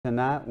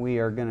Tonight we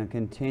are going to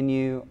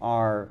continue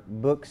our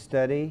book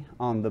study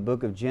on the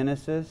book of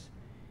Genesis,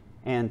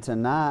 and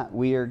tonight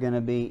we are going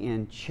to be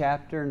in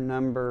chapter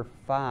number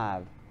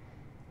 5.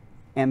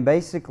 And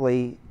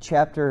basically,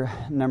 chapter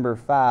number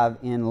 5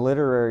 in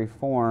literary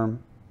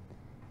form,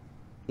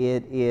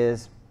 it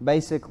is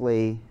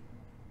basically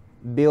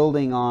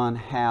building on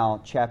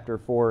how chapter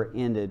 4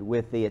 ended,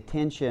 with the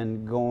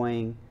attention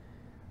going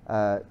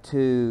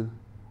to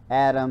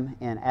Adam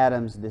and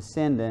Adam's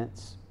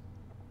descendants,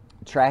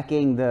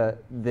 tracking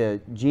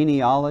the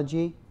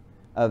genealogy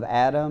of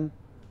Adam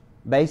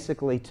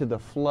basically to the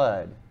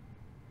flood.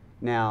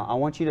 Now, I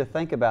want you to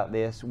think about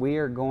this. We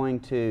are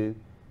going to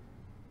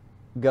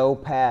go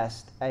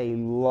past a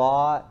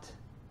lot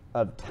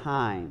of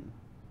time,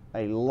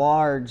 a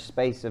large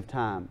space of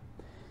time.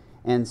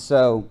 And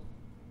so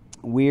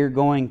we're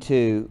going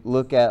to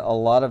look at a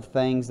lot of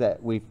things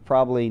that we've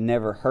probably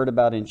never heard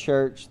about in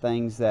church,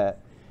 things that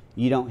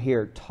you don't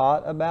hear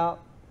taught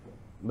about,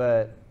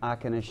 but I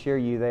can assure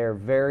you they are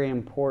very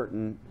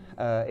important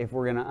if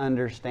we're going to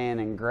understand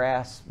and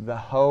grasp the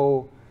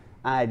whole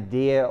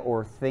idea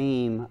or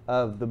theme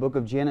of the book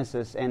of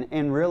Genesis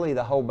and really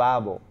the whole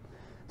Bible.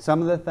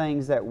 Some of the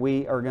things that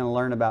we are going to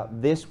learn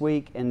about this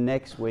week and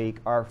next week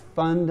are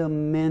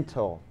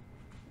fundamental,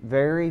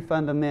 very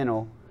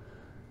fundamental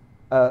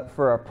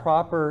for a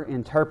proper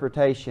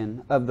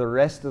interpretation of the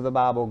rest of the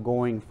Bible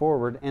going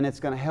forward, and it's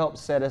going to help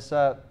set us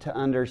up to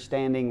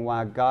understanding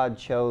why God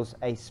chose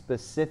a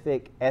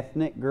specific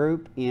ethnic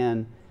group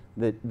in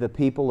the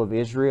people of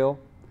Israel.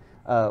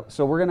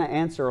 So we're going to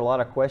answer a lot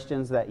of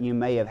questions that you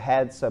may have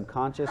had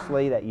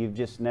subconsciously that you've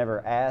just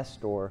never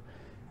asked, or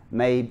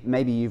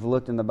maybe you've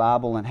looked in the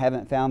Bible and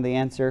haven't found the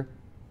answer.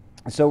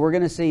 So we're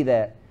going to see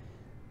that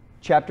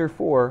chapter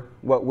 4,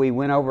 what we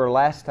went over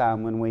last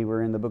time when we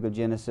were in the book of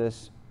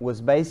Genesis, was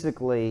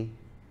basically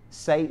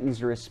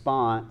Satan's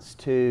response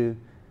to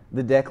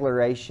the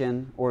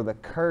declaration or the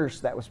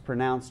curse that was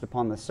pronounced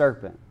upon the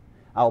serpent.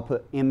 I'll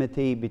put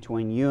enmity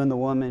between you and the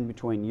woman,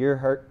 between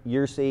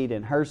your seed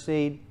and her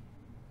seed.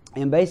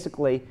 And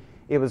basically,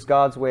 it was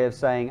God's way of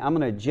saying, I'm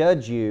going to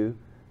judge you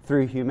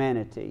through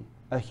humanity.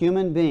 A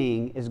human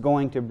being is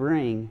going to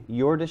bring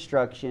your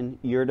destruction,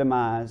 your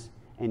demise,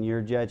 and your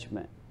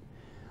judgment.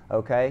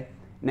 Okay?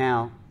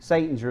 Now,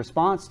 Satan's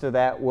response to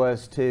that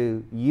was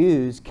to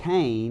use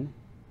Cain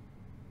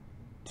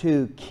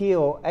to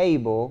kill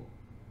Abel,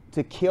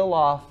 to kill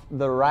off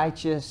the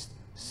righteous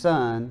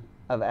son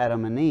of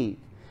Adam and Eve.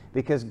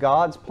 Because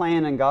God's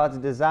plan and God's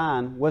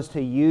design was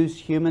to use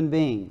human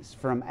beings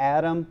from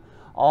Adam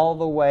all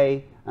the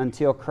way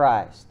until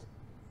Christ.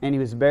 And He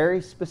was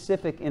very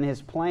specific in His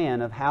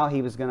plan of how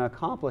He was going to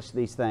accomplish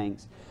these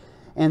things.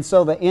 And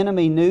so the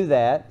enemy knew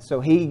that,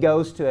 so he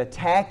goes to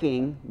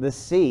attacking the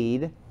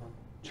seed,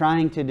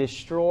 trying to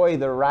destroy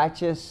the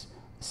righteous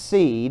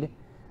seed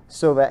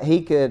so that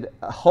he could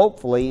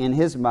hopefully, in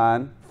his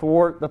mind,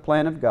 thwart the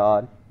plan of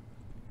God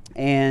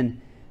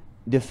and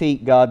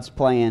defeat God's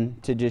plan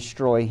to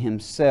destroy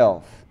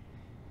himself.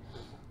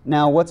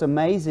 Now, what's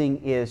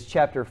amazing is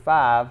chapter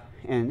 5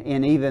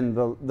 and even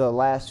the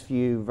last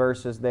few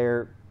verses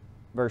there,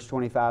 verse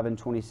 25 and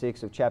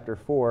 26 of chapter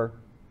 4,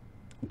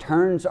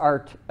 turns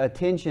our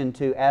attention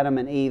to Adam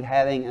and Eve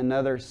having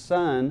another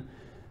son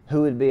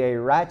who would be a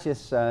righteous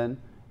son,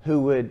 who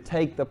would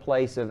take the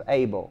place of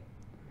Abel.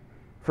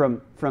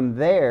 From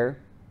there,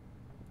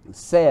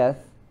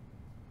 Seth,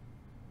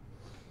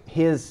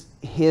 his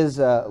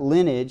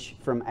lineage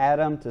from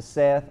Adam to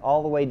Seth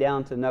all the way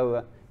down to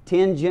Noah,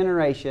 10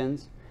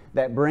 generations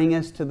that bring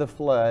us to the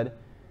flood,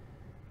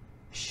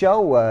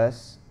 show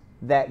us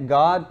that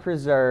God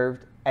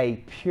preserved a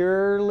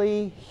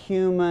purely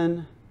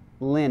human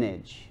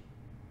lineage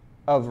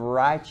of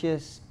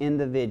righteous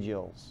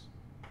individuals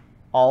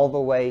all the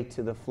way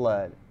to the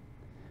flood.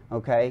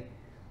 Okay?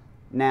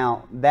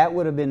 Now, that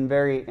would have been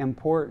very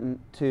important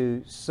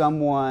to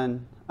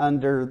someone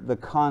under the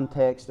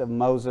context of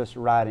Moses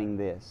writing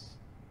this,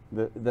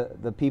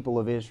 the people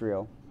of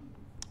Israel.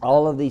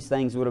 All of these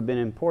things would have been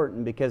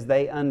important because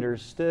they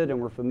understood and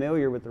were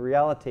familiar with the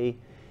reality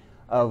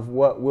of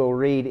what we'll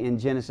read in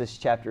Genesis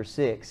chapter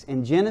 6.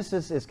 And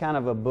Genesis is kind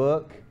of a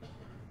book,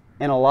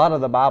 and a lot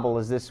of the Bible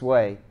is this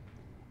way.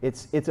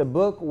 It's a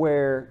book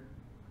where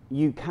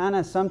you kind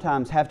of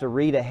sometimes have to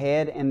read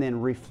ahead and then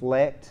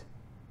reflect.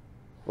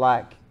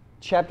 Like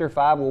chapter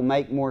 5 will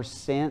make more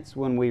sense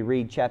when we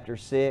read chapter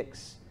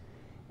 6,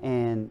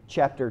 and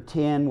chapter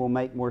 10 will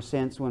make more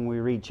sense when we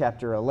read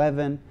chapter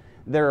 11.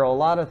 There are a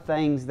lot of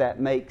things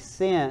that make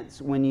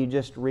sense when you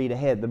just read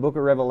ahead. The book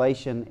of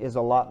Revelation is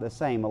a lot the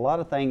same. A lot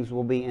of things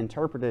will be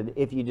interpreted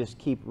if you just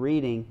keep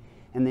reading,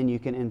 and then you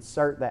can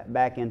insert that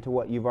back into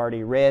what you've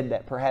already read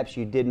that perhaps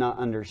you did not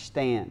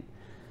understand.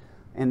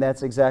 And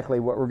that's exactly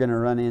what we're going to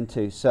run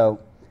into. So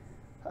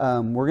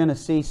we're going to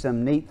see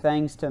some neat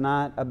things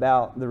tonight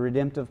about the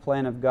redemptive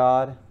plan of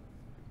God.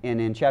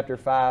 And in chapter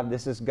 5,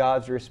 this is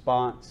God's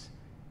response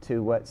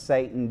to what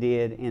Satan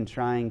did in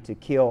trying to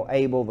kill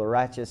Abel, the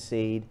righteous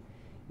seed.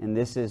 And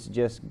this is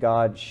just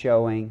God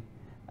showing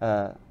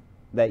that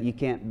you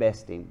can't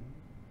best him.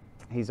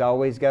 He's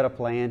always got a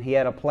plan. He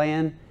had a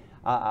plan.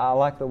 I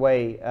like the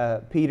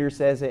way Peter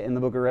says it in the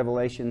book of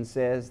Revelation,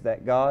 says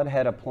that God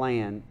had a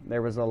plan.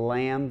 There was a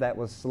lamb that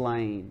was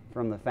slain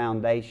from the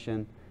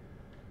foundation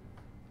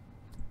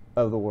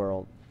of the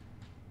world.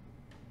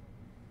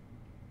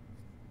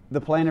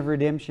 The plan of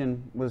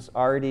redemption was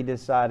already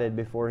decided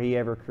before He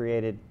ever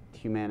created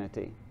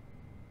humanity.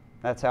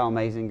 That's how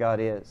amazing God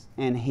is.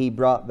 And He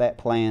brought that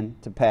plan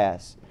to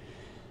pass.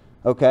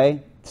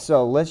 Okay,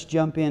 so let's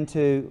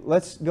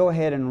go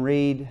ahead and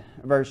read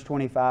verse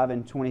 25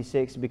 and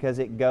 26 because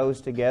it goes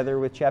together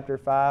with chapter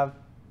 5.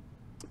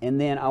 And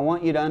then I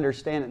want you to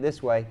understand it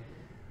this way.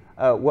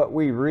 What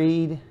we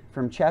read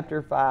from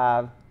chapter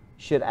 5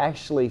 should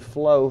actually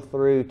flow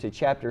through to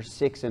chapter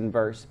 6 and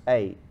verse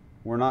 8.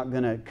 We're not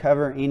going to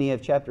cover any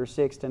of chapter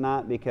 6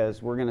 tonight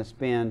because we're going to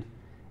spend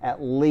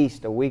at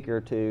least a week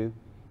or two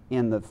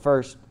in the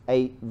first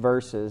 8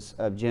 verses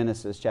of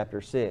Genesis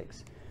chapter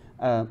 6.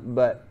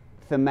 But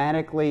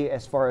thematically,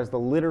 as far as the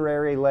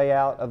literary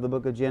layout of the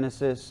book of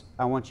Genesis,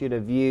 I want you to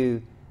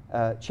view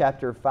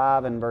chapter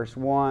 5 and verse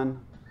 1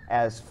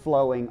 as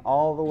flowing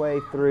all the way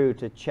through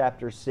to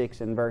chapter 6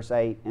 and verse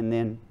 8, and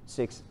then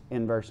 6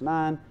 and verse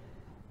 9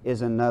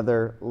 is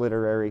another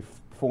literary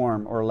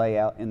form or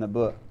layout in the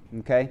book.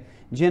 Okay?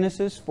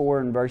 Genesis 4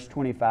 and verse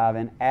 25,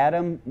 and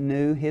Adam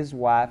knew his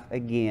wife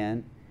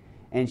again,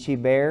 and she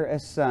bare a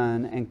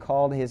son and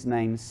called his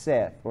name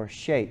Seth, or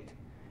Shet.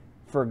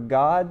 For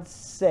God,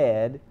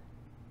 said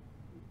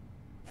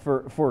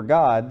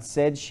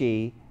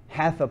she,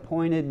 hath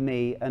appointed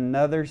me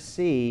another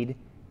seed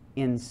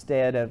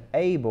instead of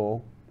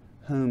Abel,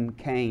 whom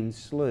Cain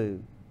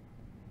slew.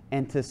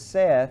 And to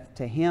Seth,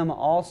 to him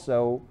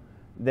also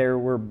there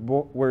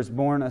was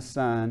born a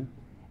son,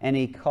 and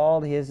he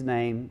called his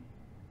name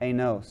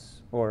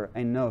Enos, or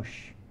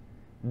Enosh.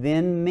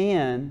 Then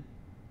men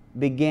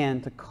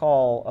began to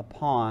call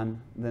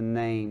upon the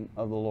name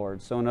of the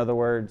Lord. So in other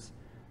words,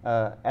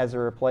 as a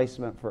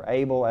replacement for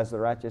Abel as the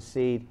righteous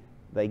seed,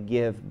 they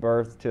give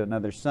birth to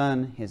another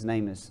son. His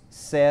name is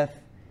Seth.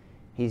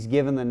 He's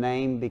given the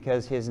name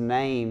because his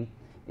name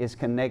is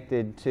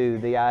connected to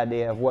the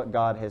idea of what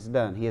God has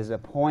done. He has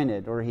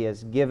appointed, or He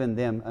has given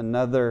them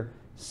another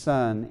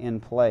son in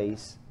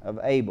place of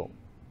Abel.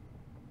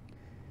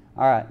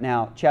 All right,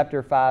 now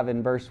chapter 5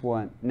 and verse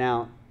 1.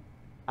 Now,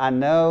 I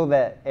know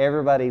that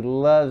everybody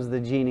loves the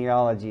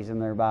genealogies in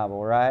their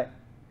Bible, right?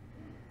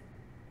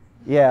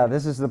 Yeah,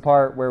 this is the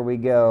part where we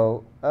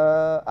go,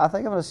 I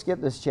think I'm going to skip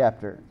this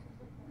chapter.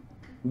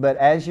 But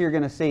as you're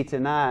going to see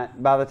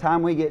tonight, by the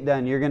time we get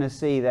done, you're going to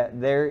see that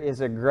there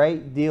is a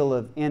great deal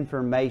of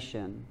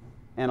information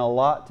and a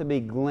lot to be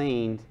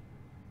gleaned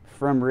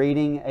from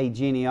reading a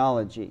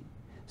genealogy.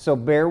 So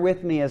bear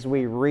with me as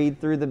we read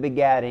through the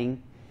begatting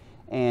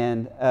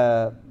and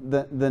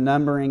the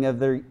numbering of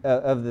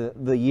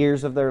the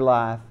years of their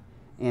life.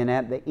 And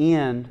at the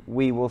end,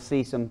 we will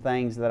see some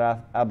things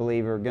that I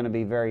believe are going to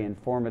be very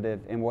informative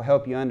and will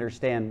help you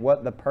understand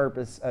what the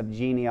purpose of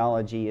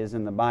genealogy is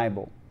in the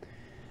Bible.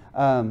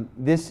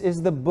 This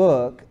is the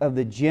book of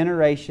the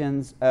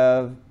generations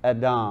of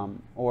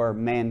Adam, or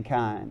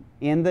mankind.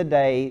 In the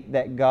day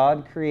that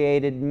God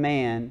created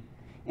man,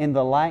 in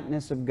the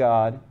likeness of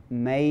God,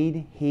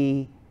 made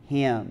He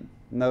him.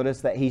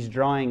 Notice that he's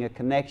drawing a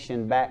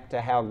connection back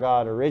to how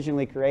God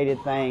originally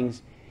created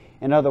things.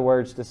 In other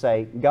words, to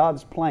say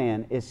God's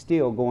plan is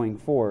still going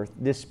forth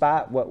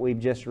despite what we've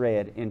just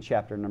read in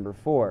chapter number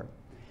 4.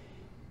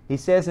 He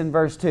says in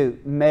verse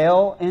 2,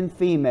 male and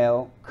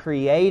female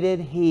created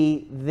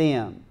He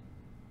them,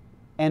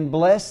 and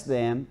blessed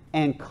them,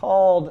 and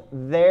called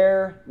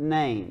their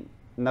name.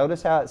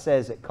 Notice how it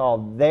says it,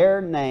 called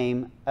their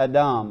name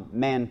Adam,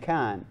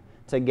 mankind.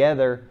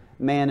 Together,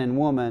 man and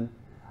woman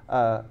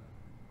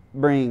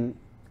bring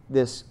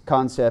this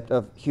concept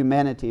of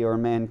humanity or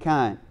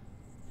mankind.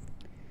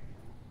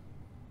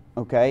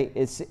 Okay,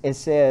 it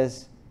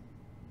says,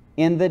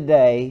 in the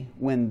day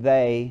when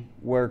they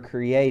were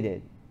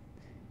created.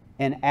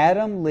 And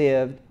Adam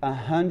lived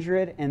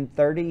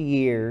 130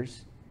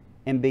 years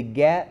and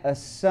begat a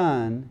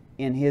son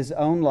in his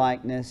own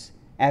likeness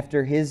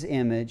after his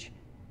image,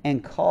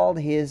 and called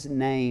his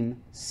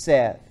name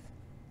Seth.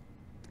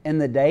 And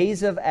the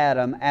days of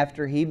Adam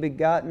after he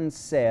begotten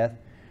Seth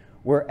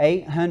were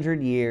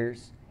 800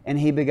 years, and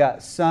he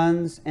begot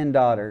sons and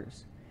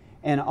daughters.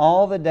 And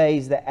all the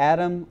days that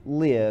Adam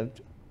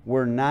lived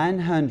were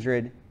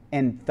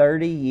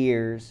 930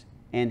 years,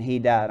 and he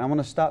died. I'm going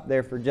to stop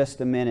there for just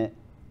a minute.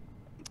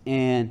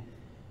 And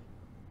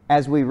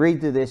as we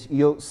read through this,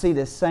 you'll see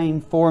the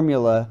same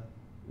formula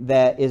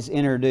that is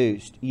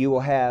introduced. You will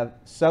have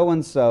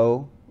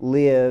so-and-so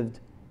lived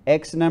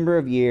X number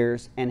of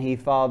years, and he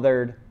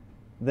fathered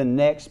the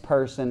next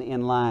person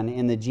in line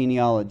in the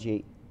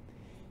genealogy.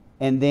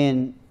 And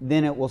then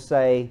it will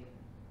say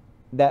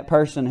that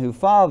person who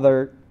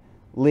fathered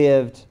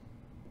lived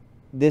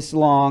this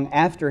long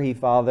after he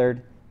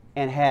fathered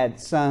and had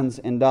sons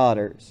and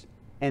daughters.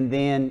 And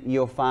then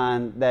you'll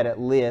find that it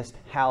lists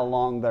how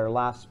long their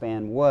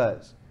lifespan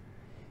was.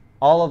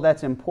 All of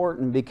that's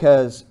important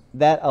because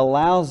that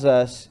allows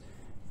us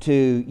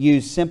to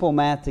use simple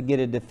math to get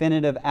a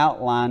definitive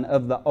outline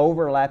of the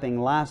overlapping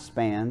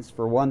lifespans,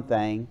 for one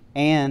thing,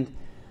 and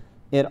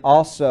it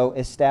also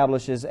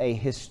establishes a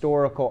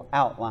historical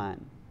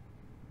outline,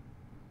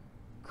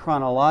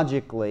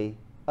 chronologically,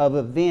 of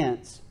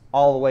events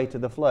all the way to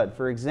the flood.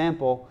 For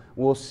example,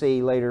 we'll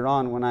see later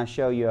on when I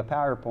show you a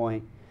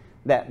PowerPoint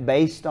that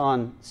based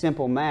on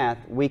simple math,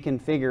 we can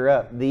figure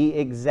up the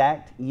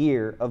exact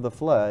year of the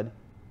flood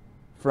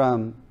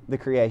from the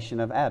creation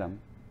of Adam.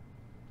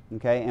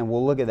 Okay, and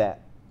we'll look at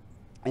that.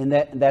 And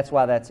that's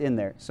why that's in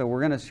there. So we're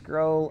going to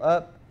scroll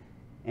up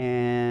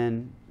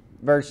and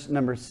verse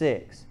number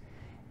 6.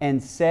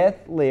 And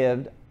Seth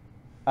lived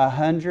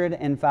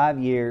 105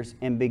 years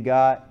and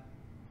begot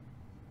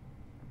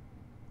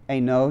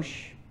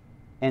Enosh.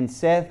 And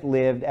Seth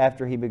lived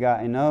after he begot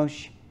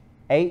Enosh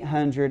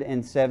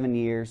 807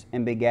 years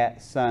and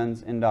begat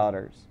sons and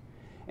daughters.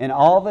 And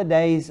all the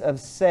days of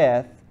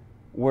Seth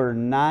were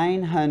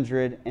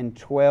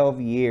 912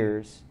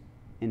 years,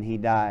 and he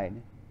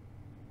died.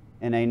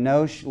 And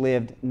Enosh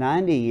lived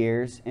 90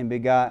 years and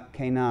begot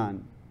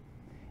Canaan.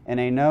 And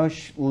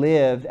Enosh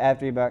lived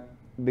after he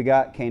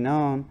begot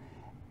Canaan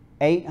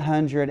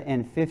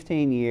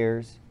 815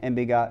 years and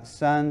begot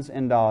sons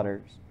and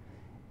daughters.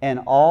 And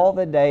all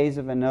the days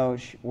of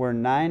Enosh were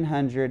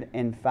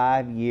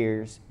 905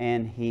 years,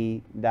 and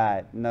he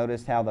died.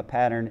 Notice how the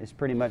pattern is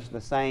pretty much the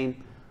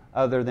same,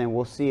 other than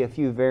we'll see a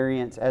few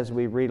variants as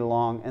we read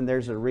along, and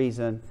there's a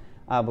reason,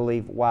 I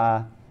believe,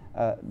 why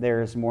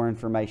there is more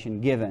information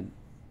given.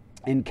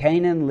 And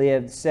Canaan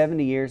lived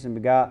 70 years and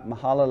begot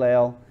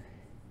Mahalalel.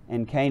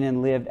 And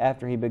Canaan lived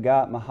after he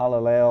begot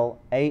Mahalalel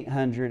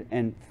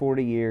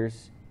 840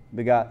 years,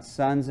 begot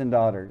sons and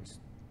daughters.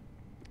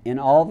 And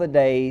all the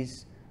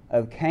days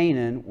of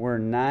Canaan were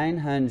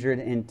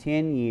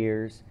 910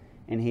 years,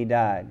 and he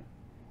died.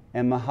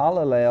 And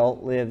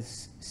Mahalalel lived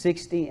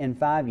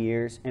 65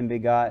 years and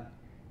begot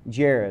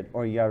Jared,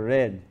 or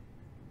Yared.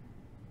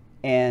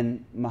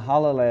 And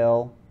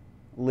Mahalalel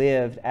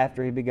lived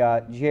after he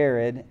begot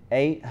Jared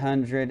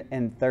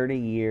 830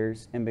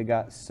 years and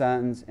begot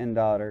sons and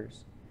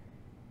daughters.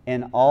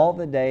 And all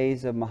the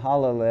days of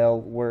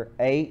Mahalalel were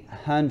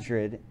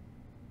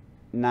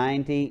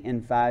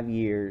 895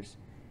 years,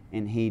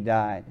 and he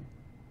died.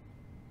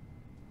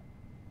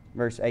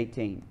 Verse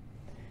 18.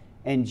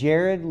 And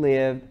Jared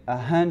lived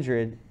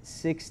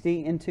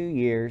 162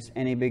 years,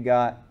 and he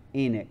begot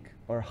Enoch,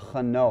 or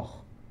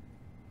Hanoch.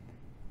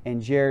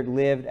 And Jared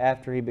lived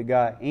after he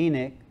begot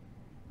Enoch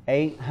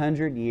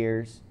 800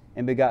 years,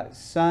 and begot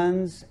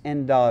sons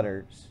and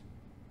daughters.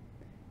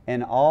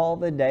 And all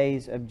the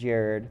days of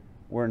Jared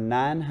were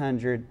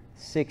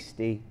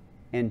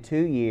 962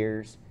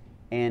 years,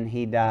 and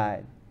he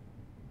died.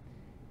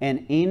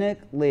 And Enoch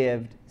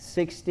lived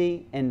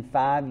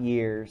 65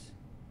 years,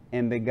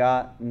 and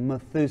begot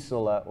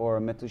Methuselah, or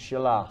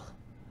Methuselah.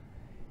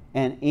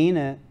 And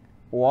Enoch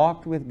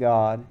walked with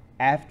God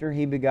after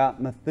he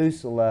begot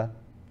Methuselah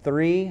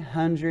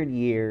 300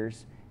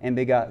 years, and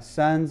begot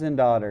sons and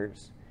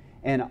daughters.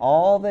 And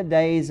all the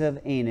days of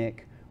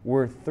Enoch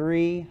were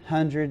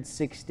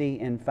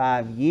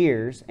 365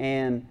 years.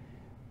 And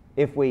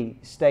if we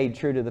stayed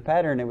true to the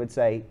pattern, it would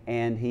say,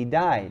 and he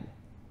died,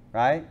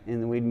 right?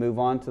 And then we'd move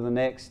on to the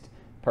next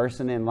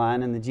person in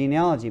line in the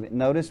genealogy. But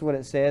notice what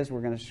it says.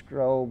 We're going to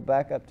scroll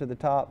back up to the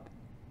top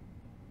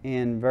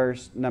in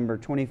verse number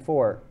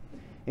 24.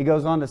 It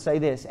goes on to say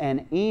this,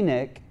 and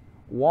Enoch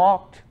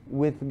walked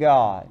with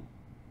God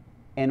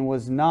and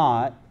was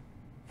not,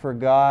 for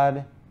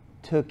God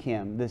took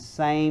him. The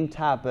same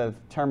type of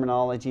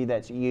terminology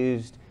that's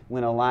used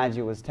when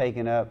Elijah was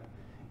taken up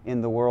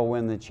in the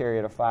whirlwind, the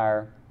chariot of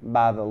fire,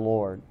 by the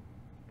Lord.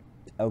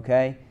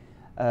 Okay?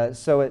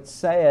 So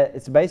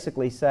it's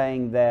basically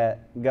saying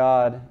that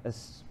God,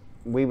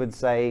 we would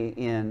say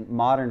in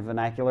modern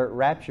vernacular,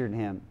 raptured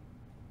him.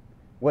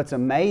 What's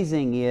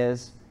amazing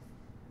is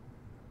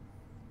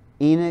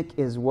Enoch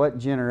is what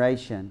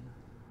generation?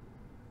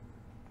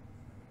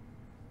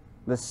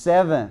 The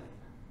 7th.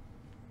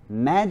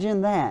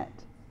 Imagine that.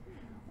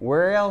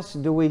 Where else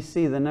do we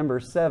see the number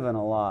 7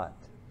 a lot?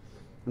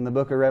 In the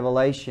book of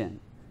Revelation.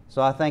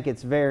 So I think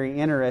it's very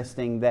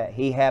interesting that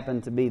he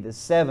happened to be the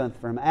 7th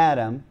from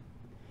Adam.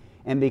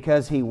 And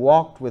because he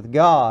walked with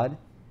God,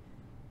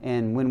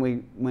 and when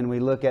we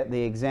look at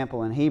the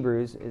example in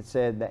Hebrews, it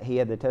said that he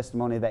had the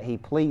testimony that he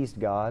pleased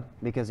God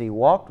because he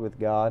walked with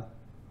God.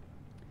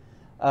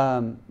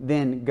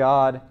 Then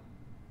God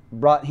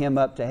brought him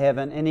up to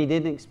heaven, and he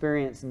didn't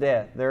experience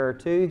death. There are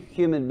 2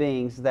 human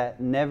beings that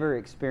never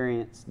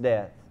experienced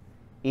death,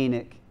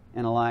 Enoch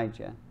and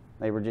Elijah.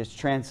 They were just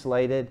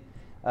translated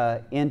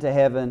into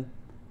heaven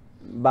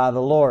by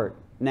the Lord.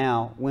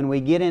 Now, when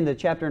we get into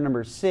chapter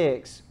number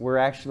 6, we're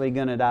actually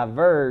going to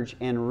diverge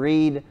and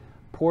read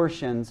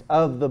portions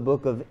of the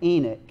book of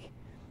Enoch.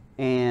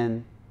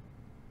 And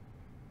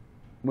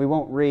we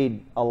won't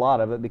read a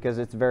lot of it because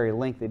it's very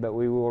lengthy, but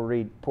we will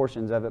read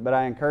portions of it. But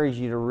I encourage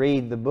you to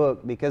read the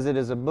book because it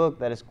is a book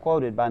that is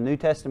quoted by New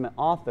Testament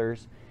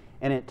authors,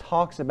 and it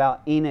talks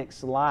about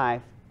Enoch's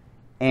life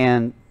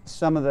and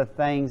some of the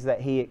things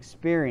that he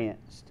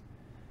experienced.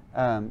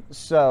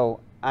 So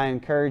I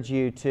encourage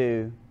you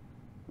to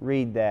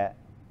read that.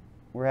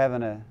 We're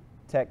having a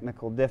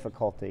technical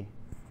difficulty.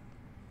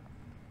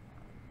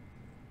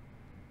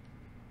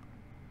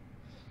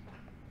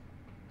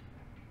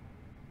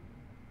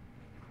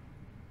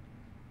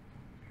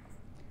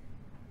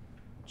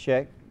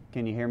 Check.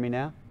 Can you hear me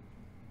now?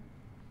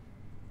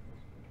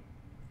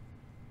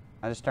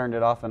 I just turned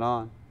it off and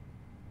on.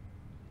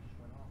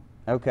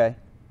 Okay.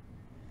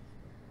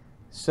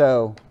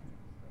 So,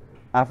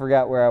 I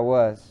forgot where I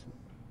was.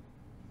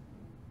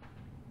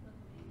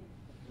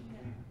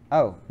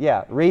 Oh,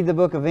 yeah. Read the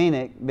book of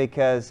Enoch,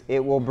 because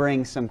it will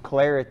bring some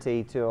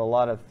clarity to a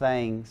lot of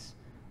things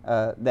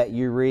that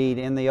you read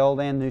in the Old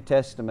and New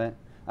Testament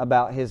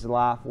about his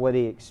life, what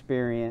he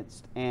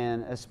experienced,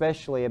 and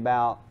especially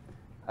about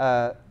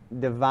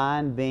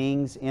divine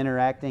beings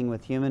interacting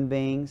with human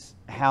beings,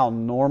 how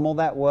normal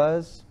that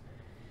was.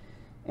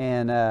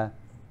 And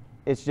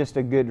it's just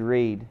a good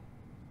read.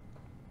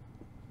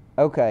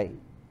 Okay.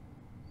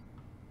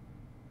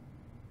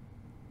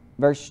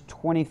 Verse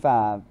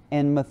 25.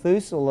 And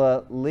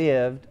Methuselah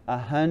lived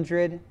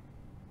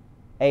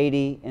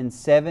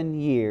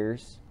 187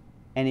 years,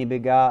 and he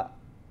begot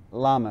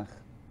Lamech,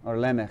 or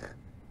Lemech.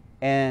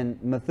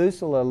 And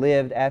Methuselah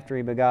lived, after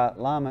he begot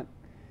Lamech,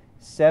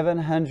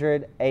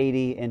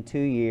 782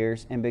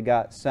 years, and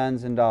begot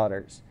sons and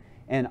daughters.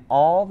 And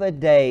all the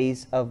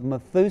days of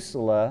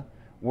Methuselah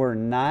were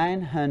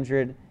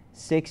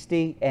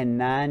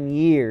 969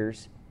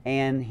 years,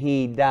 and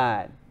he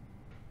died.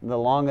 The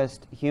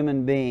longest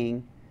human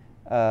being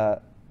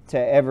to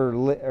ever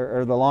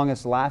or the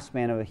longest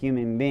lifespan of a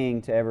human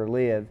being to ever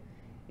live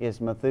is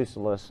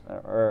Methuselah's,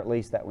 or at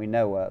least that we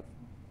know of.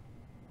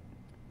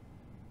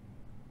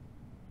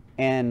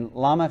 And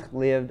Lamech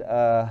lived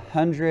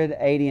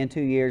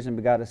 182 years and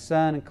begot a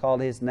son, and called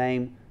his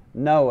name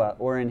Noah,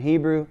 or in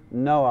Hebrew,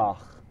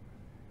 Noach,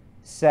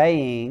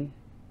 saying,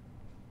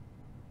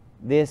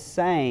 this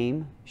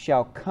same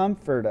shall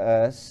comfort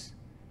us.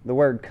 The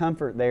word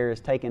comfort there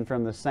is taken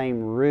from the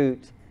same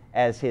root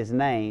as his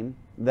name,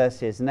 thus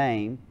his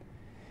name.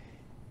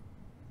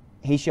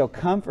 He shall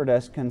comfort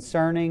us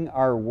concerning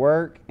our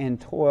work and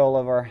toil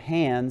of our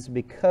hands,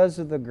 because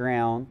of the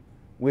ground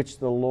which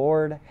the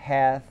Lord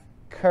hath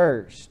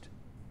cursed.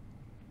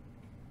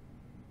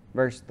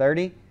 Verse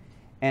 30.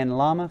 And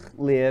Lamech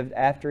lived,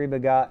 after he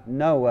begot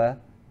Noah,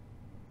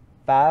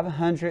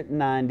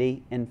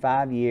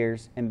 595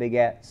 years, and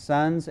begat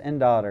sons and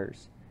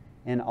daughters.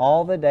 And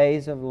all the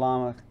days of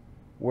Lamech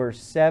were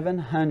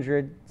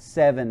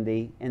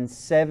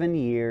 777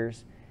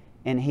 years,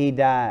 and he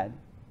died.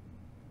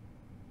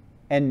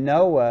 And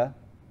Noah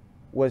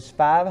was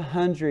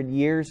 500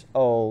 years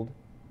old,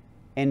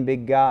 and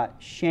begot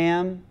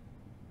Shem,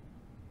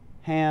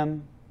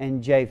 Ham,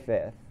 and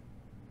Japheth.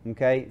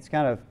 Okay, it's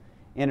kind of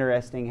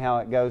interesting how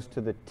it goes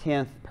to the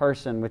 10th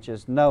person, which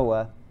is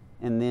Noah,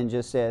 and then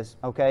just says,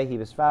 okay, he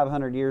was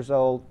 500 years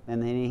old, and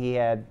then he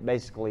had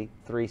basically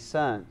 3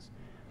 sons.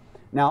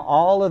 Now,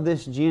 all of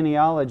this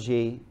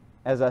genealogy,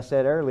 as I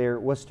said earlier,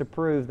 was to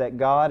prove that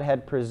God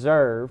had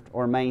preserved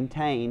or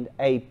maintained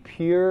a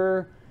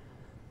pure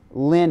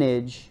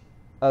lineage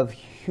of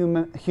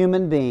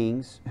human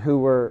beings who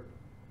were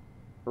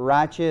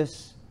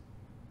righteous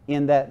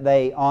in that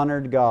they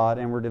honored God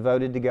and were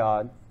devoted to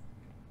God,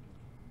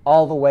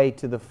 all the way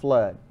to the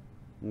flood.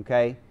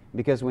 Okay?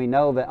 Because we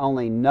know that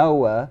only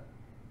Noah,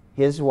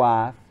 his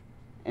wife,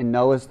 and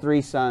Noah's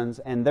 3 sons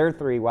and their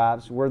 3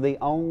 wives were the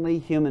only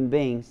human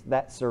beings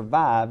that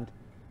survived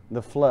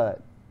the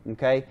flood.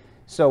 Okay?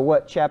 So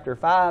what chapter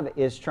 5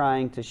 is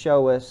trying to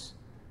show us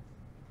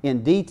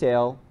in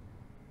detail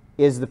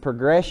is the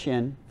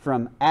progression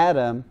from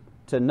Adam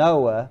to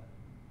Noah,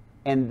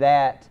 and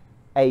that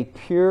a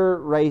pure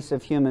race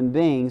of human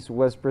beings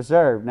was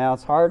preserved. Now,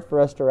 it's hard for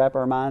us to wrap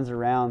our minds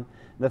around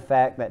the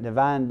fact that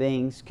divine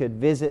beings could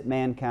visit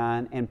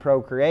mankind and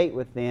procreate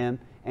with them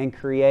and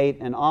create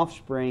an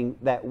offspring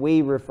that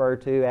we refer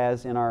to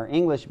as, in our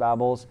English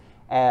Bibles,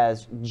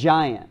 as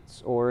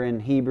giants, or in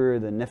Hebrew,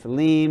 the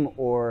Nephilim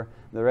or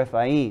the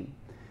Rephaim.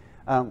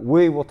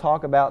 We will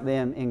talk about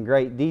them in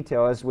great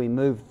detail as we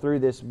move through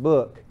this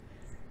book.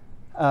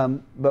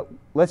 But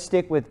let's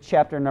stick with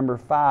chapter number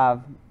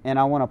 5, and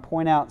I want to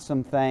point out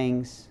some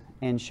things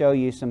and show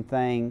you some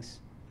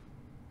things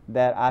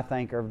that I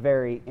think are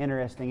very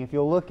interesting. If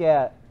you'll look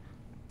at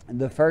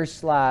the first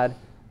slide,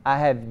 I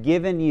have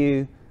given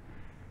you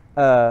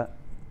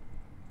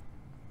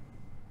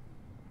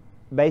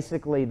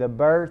basically the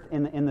birth.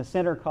 In the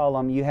center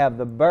column, you have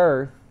the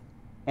birth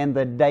and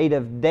the date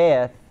of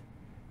death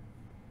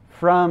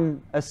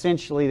from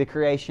essentially the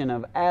creation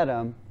of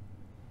Adam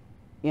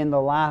in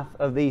the life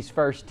of these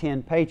first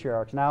 10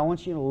 patriarchs. Now I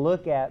want you to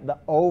look at the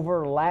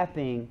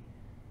overlapping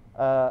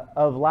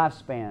of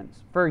lifespans.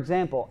 For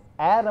example,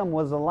 Adam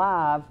was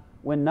alive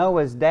when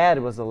Noah's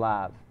dad was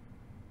alive.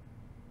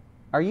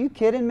 Are you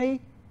kidding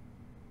me?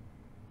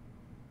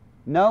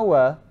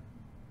 Noah,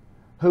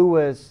 who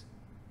was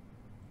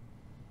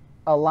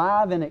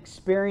alive and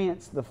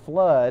experienced the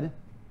flood,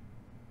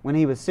 when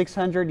he was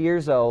 600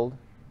 years old,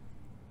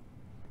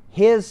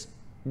 his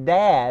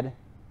dad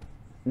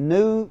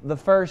knew the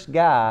first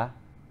guy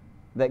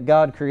that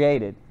God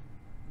created.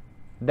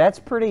 That's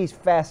pretty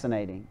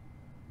fascinating.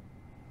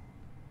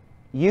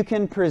 You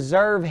can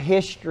preserve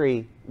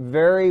history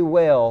very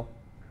well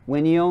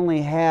when you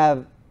only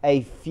have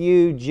a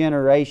few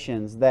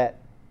generations that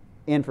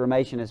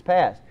information has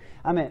passed.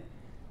 I mean,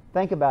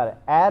 think about it.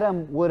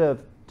 Adam would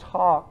have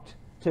talked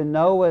to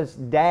Noah's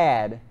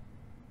dad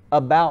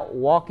about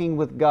walking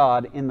with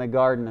God in the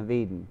Garden of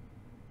Eden.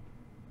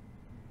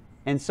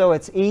 And so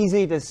it's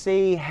easy to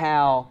see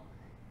how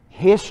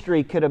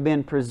history could have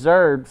been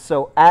preserved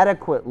so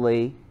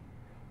adequately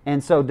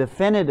and so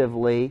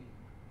definitively,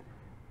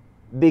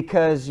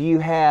 because you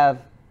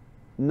have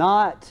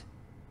not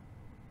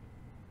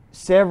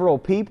several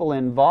people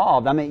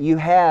involved. I mean, you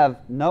have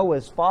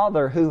Noah's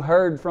father who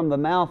heard from the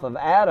mouth of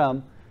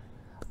Adam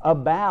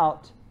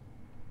about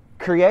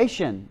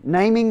creation,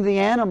 naming the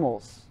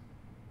animals,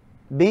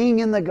 being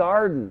in the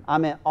garden. I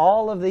mean,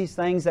 all of these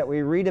things that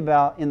we read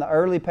about in the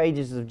early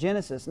pages of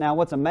Genesis. Now,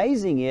 what's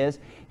amazing is,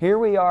 here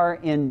we are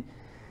in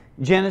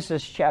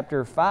Genesis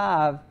chapter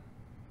 5,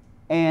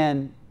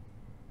 and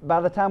by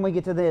the time we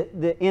get to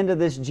the end of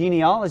this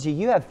genealogy,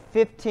 you have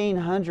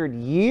 1,500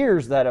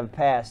 years that have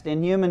passed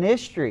in human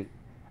history.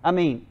 I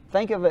mean,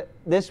 think of it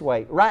this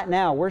way. Right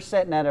now, we're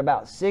sitting at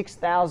about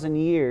 6,000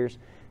 years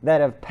that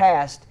have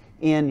passed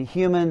in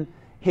human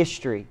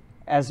history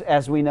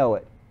as we know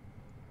it.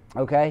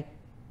 Okay?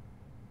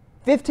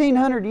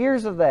 1,500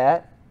 years of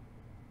that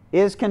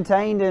is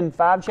contained in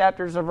 5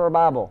 chapters of our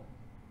Bible.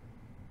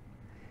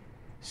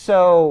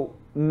 So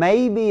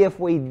maybe if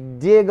we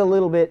dig a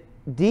little bit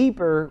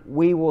deeper,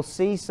 we will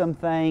see some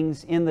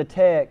things in the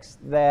text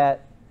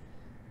that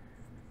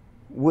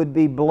would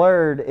be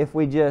blurred if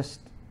we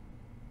just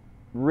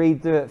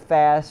read through it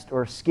fast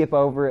or skip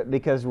over it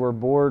because we're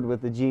bored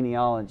with the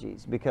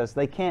genealogies, because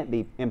they can't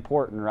be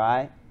important,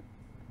 right?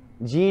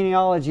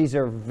 Genealogies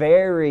are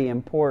very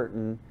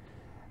important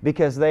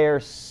because they are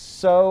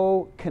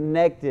so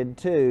connected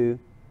to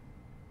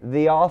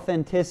the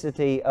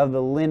authenticity of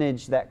the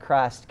lineage that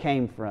Christ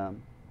came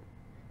from.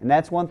 And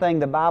that's one thing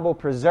the Bible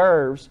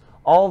preserves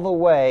all the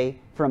way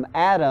from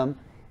Adam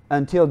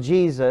until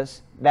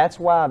Jesus. That's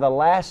why the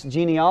last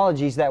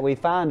genealogies that we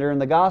find are in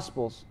the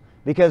Gospels.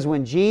 Because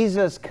when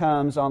Jesus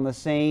comes on the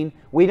scene,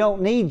 we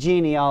don't need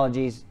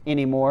genealogies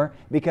anymore,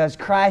 because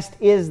Christ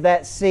is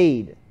that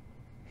seed.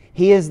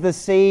 He is the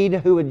seed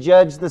who would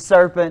judge the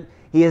serpent.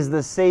 He is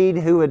the seed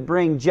who would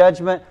bring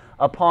judgment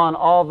upon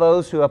all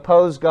those who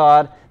oppose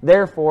God.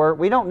 Therefore,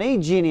 we don't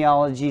need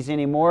genealogies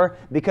anymore,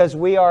 because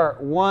we are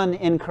one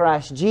in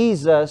Christ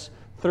Jesus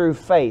through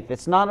faith.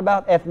 It's not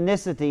about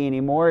ethnicity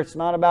anymore. It's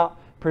not about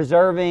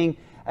preserving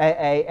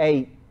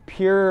a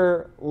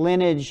pure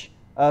lineage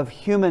of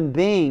human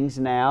beings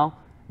now,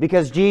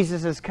 because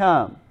Jesus has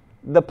come.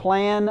 The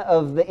plan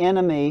of the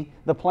enemy,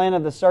 the plan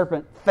of the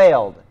serpent,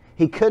 failed.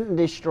 He couldn't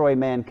destroy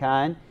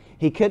mankind.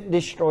 He couldn't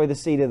destroy the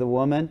seed of the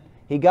woman.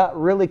 He got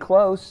really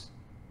close.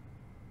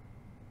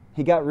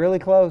 He got really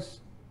close.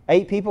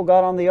 8 people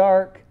got on the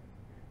ark.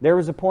 There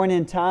was a point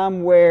in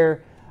time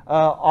where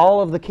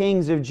all of the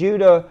kings of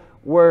Judah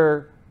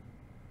were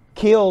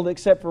killed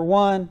except for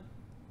one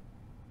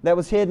that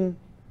was hidden.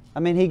 I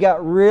mean, he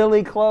got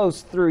really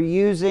close through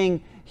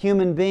using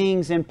human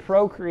beings and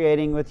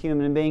procreating with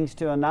human beings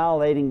to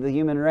annihilating the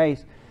human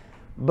race.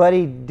 But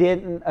he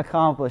didn't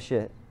accomplish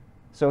it.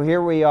 So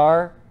here we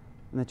are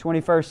in the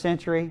 21st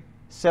century,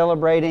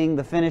 celebrating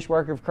the finished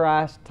work of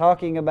Christ,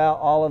 talking about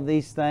all of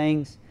these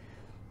things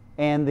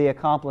and the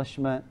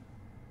accomplishment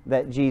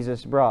that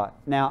Jesus brought.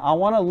 Now, I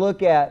want to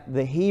look at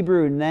the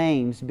Hebrew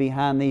names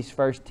behind these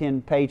first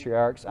 10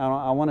 patriarchs.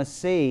 I want to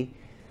see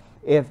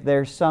if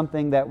there's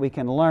something that we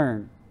can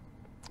learn.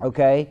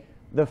 Okay?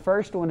 The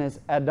first one is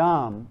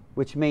Adam,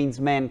 which means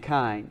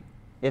mankind.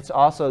 It's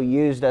also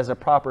used as a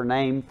proper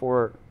name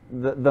for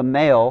the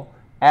male,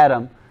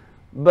 Adam.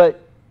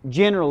 But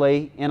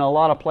generally, in a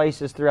lot of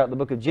places throughout the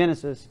book of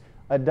Genesis,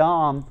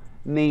 Adam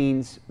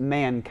means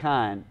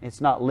mankind. It's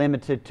not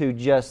limited to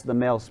just the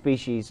male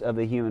species of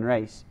the human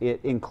race. It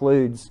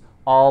includes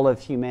all of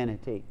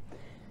humanity.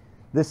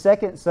 The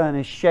second son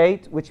is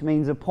Shet, which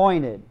means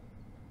appointed.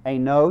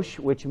 Enosh,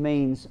 which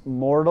means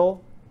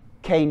mortal.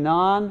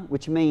 Canaan,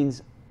 which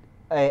means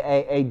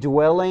a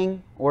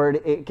dwelling, or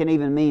it can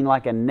even mean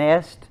like a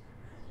nest.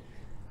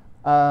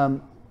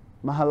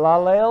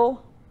 Mahalalel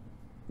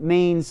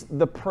means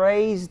the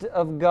praised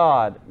of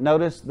God.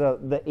 Notice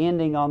the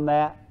ending on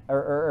that,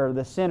 or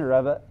the center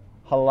of it.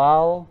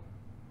 Halal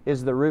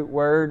is the root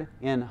word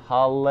in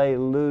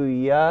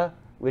hallelujah,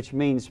 which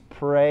means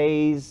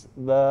praise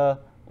the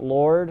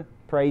Lord,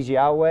 praise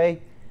Yahweh.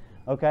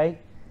 Okay?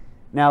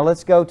 Now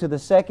let's go to the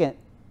second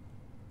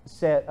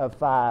set of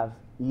 5.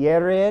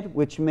 Yered,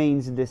 which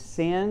means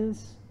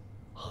descends.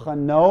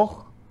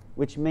 Chanoch,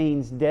 which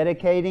means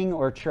dedicating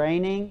or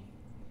training.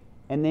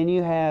 And then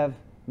you have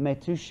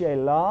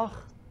Metushelach,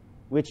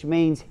 which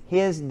means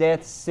his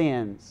death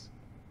sins,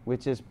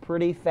 which is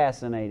pretty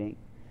fascinating.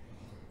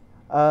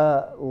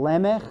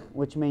 Lemech,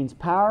 which means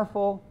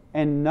powerful,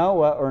 and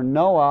Noah or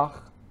Noach,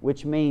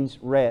 which means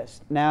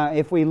rest. Now,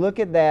 if we look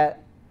at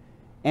that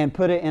and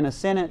put it in a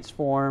sentence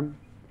form,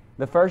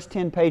 the first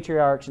 10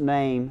 patriarchs'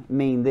 name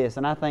mean this.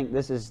 And I think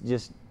this is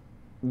just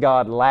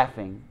God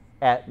laughing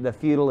at the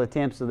futile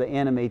attempts of the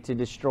enemy to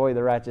destroy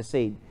the righteous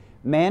seed.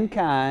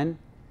 Mankind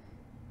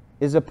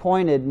is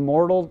appointed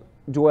mortal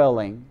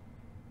dwelling.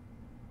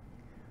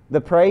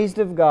 The praise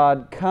of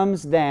God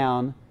comes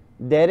down,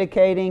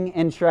 dedicating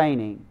and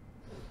training.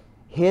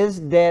 His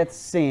death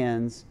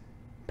sends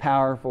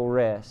powerful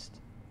rest.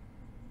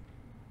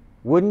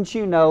 Wouldn't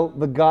you know,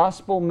 the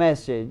gospel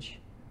message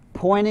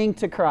pointing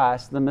to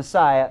Christ, the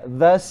Messiah,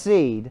 the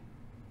seed,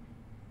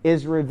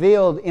 is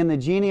revealed in the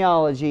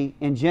genealogy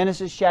in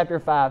Genesis chapter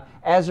 5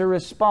 as a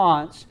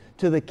response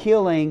to the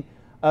killing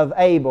of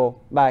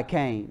Abel by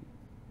Cain.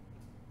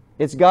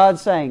 It's God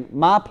saying,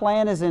 my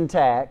plan is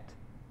intact,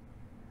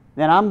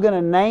 then I'm going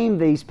to name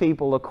these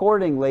people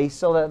accordingly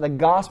so that the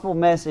gospel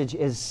message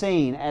is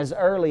seen as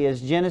early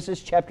as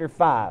Genesis chapter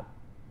 5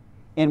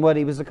 in what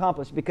He was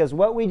accomplished. Because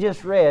what we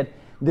just read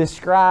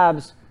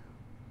describes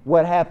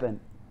what happened.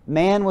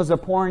 Man was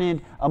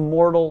appointed a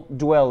mortal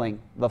dwelling,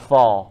 the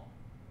fall.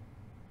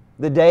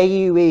 The day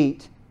you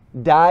eat,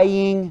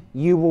 dying,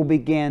 you will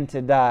begin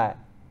to die.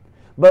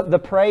 But the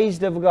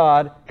praise of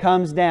God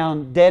comes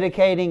down,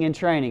 dedicating and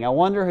training. I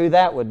wonder who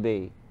that would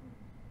be.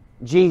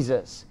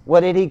 Jesus.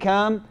 What did He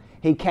come?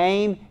 He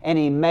came and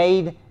He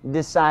made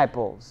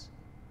disciples.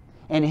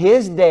 And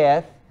His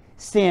death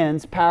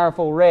sends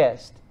powerful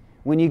rest.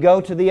 When you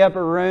go to the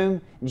upper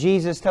room,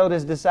 Jesus told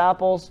His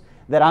disciples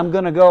that I'm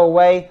going to go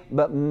away,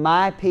 but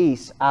my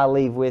peace I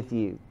leave with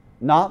you.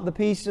 Not the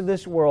peace of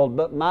this world,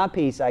 but my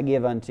peace I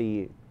give unto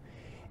you.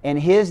 And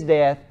His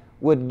death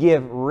would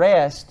give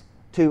rest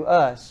to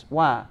us.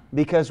 Why?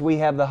 Because we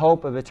have the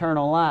hope of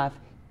eternal life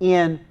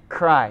in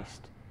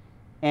Christ.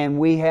 And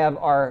we have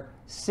our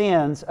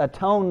sins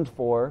atoned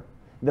for.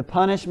 The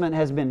punishment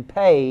has been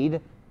paid,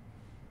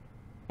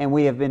 and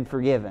we have been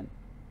forgiven.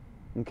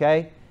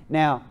 Okay?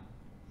 Now,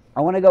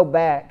 I want to go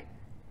back,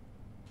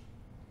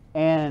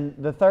 and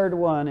the third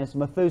one is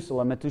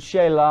Methuselah,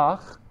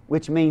 Methuselah,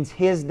 which means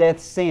his death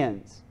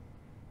sins.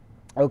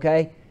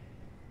 Okay?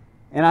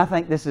 And I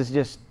think this is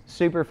just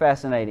super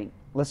fascinating.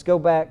 Let's go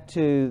back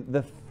to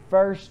the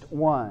first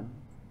one.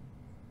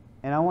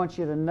 And I want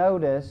you to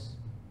notice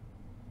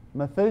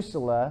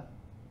Methuselah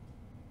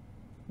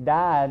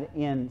died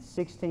in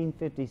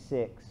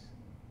 1656,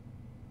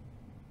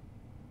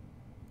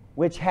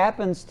 which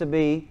happens to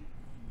be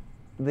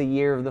the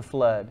year of the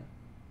flood.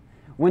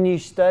 When you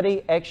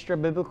study extra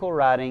biblical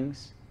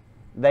writings,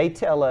 they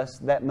tell us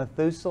that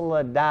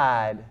Methuselah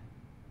died,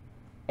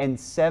 and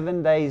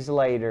 7 days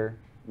later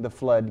the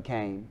flood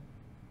came.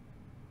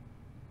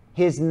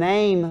 His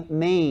name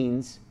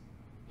means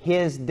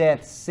his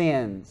death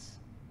sins.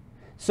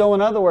 So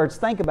in other words,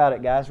 think about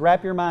it, guys.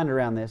 Wrap your mind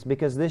around this,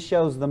 because this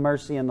shows the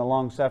mercy and the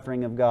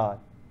long-suffering of God.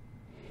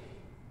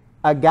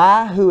 A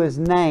guy who is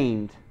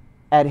named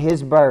at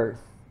his birth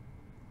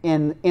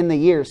in the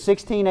year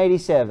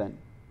 1687,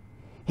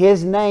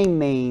 his name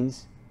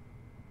means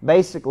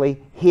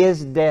basically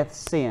his death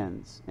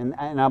sins. And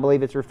I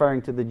believe it's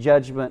referring to the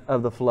judgment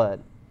of the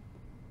flood.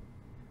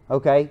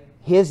 Okay?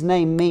 His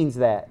name means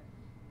that.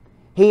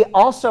 He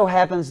also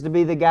happens to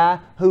be the guy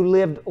who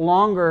lived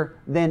longer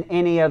than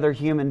any other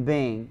human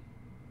being.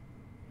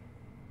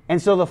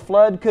 And so the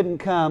flood couldn't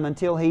come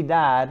until he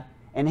died,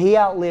 and he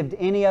outlived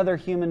any other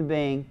human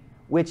being,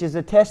 which is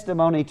a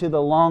testimony to the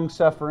long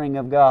suffering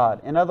of God.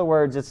 In other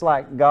words, it's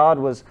like God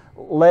was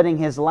letting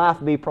his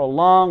life be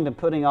prolonged and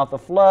putting off the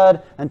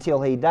flood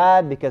until he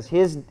died, because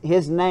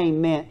his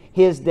name meant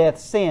his death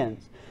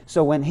sins.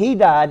 So when he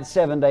died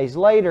 7 days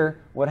later,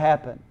 what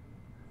happened?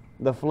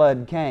 The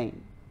flood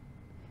came.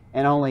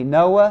 And only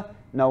Noah,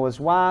 Noah's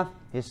wife,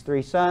 his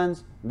 3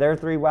 sons, their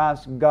 3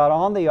 wives got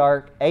on the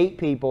ark, 8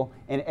 people,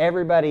 and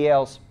everybody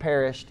else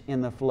perished in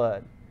the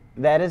flood.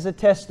 That is a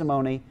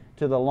testimony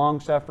to the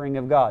long-suffering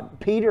of God.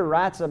 Peter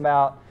writes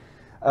about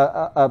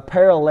a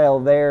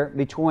parallel there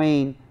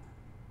between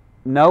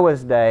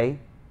Noah's day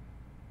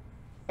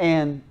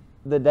and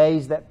the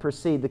days that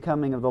precede the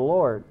coming of the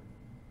Lord.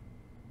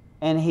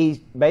 And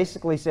he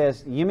basically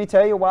says, "You may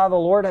tell you why the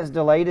Lord has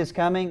delayed His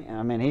coming?"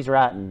 I mean, he's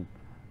writing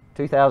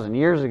 2,000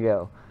 years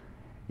ago.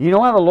 You know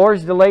why the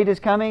Lord's delayed His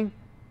coming?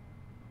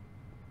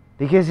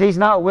 Because He's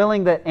not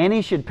willing that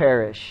any should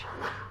perish.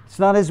 It's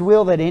not His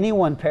will that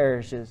anyone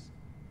perishes.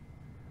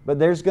 But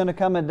there's going to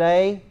come a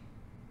day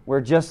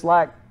where, just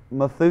like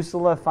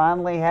Methuselah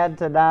finally had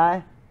to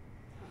die,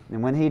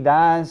 and when he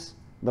dies,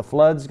 the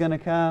flood's going to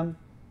come.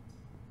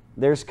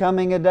 There's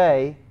coming a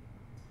day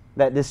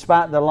that,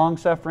 despite the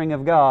long-suffering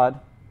of God,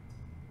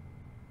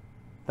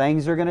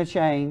 things are going to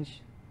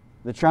change.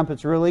 The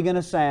trumpet's really going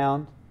to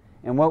sound.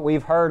 And what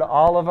we've heard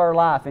all of our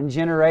life, and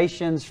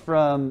generations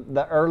from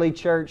the early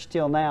church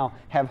till now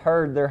have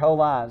heard their whole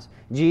lives,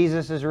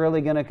 Jesus is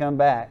really going to come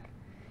back.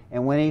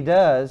 And when He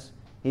does,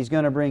 He's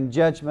going to bring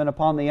judgment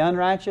upon the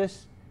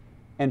unrighteous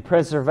and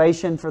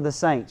preservation for the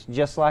saints,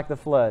 just like the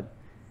flood.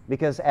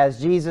 Because as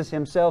Jesus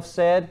himself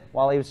said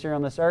while he was here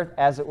on this earth,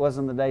 as it was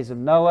in the days of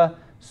Noah,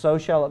 so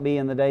shall it be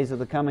in the days of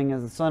the coming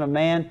of the Son of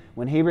Man.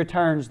 When he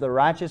returns, the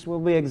righteous will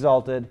be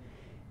exalted,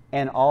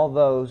 and all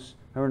those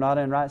who are not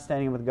in right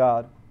standing with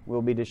God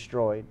will be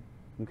destroyed.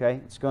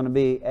 Okay? It's going to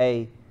be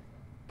a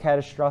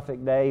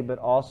catastrophic day, but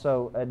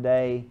also a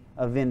day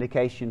of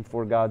vindication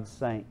for God's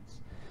saints.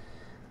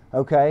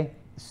 Okay?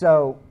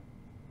 So,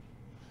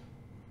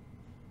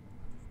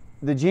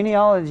 the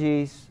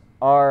genealogies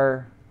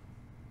are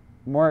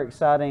more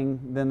exciting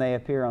than they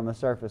appear on the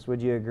surface.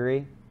 Would you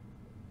agree?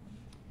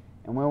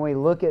 And when we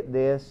look at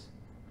this,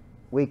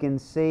 we can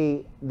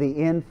see the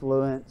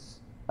influence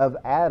of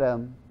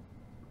Adam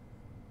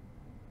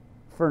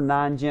for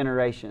 9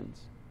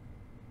 generations.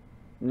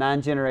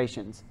 9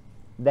 generations.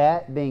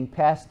 That being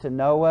passed to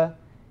Noah,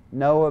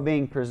 Noah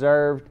being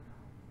preserved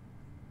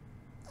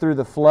through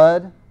the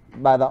flood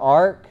by the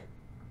ark.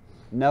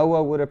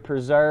 Noah would have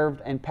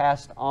preserved and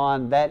passed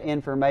on that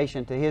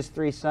information to his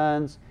 3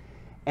 sons.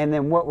 And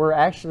then what we're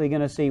actually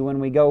going to see when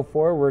we go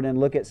forward and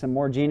look at some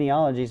more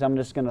genealogies, I'm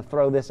just going to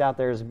throw this out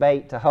there as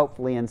bait to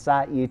hopefully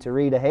incite you to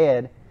read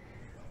ahead.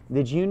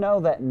 Did you know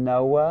that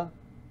Noah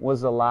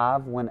was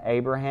alive when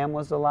Abraham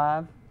was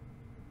alive?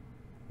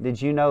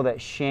 Did you know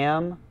that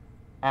Shem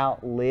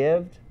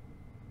outlived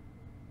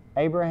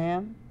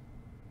Abraham?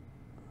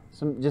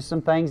 Just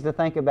some things to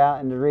think about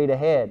and to read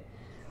ahead.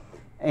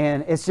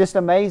 And it's just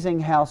amazing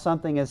how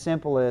something as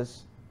simple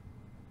as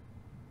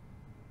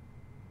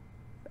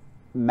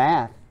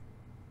math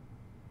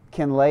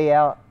can lay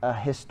out a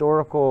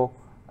historical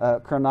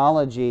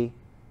chronology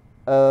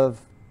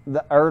of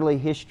the early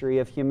history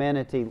of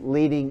humanity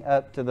leading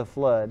up to the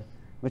flood,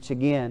 which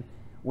again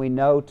we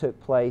know took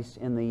place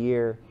in the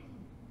year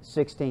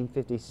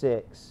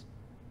 1656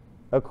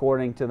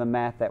 according to the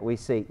math that we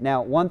see.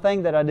 Now, one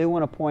thing that I do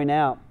want to point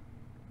out,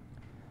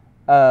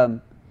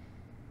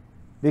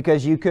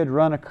 because you could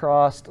run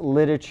across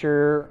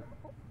literature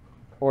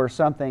or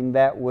something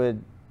that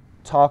would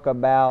talk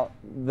about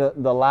the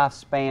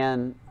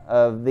lifespan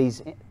of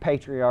these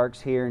patriarchs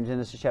here in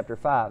Genesis chapter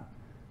 5.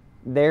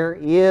 There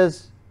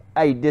is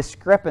a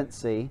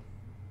discrepancy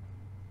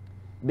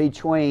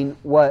between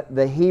what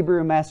the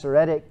Hebrew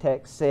Masoretic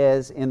text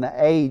says in the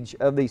age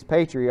of these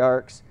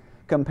patriarchs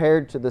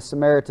compared to the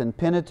Samaritan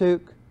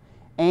Pentateuch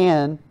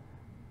and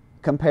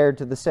compared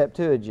to the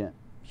Septuagint.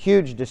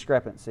 Huge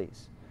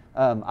discrepancies.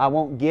 I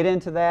won't get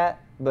into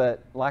that,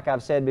 but like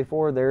I've said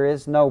before, there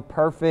is no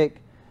perfect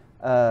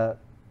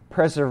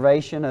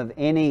preservation of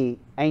any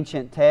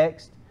ancient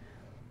text,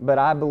 but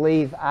I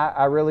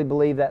really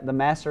believe that the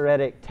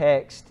Masoretic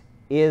text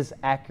is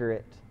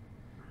accurate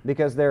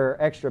because there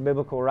are extra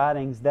biblical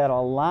writings that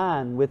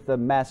align with the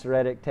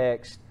Masoretic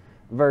text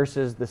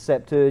versus the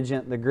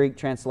Septuagint, the Greek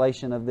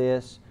translation of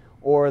this,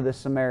 or the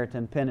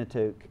Samaritan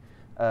Pentateuch,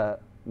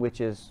 which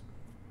is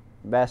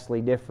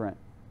vastly different.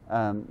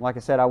 Like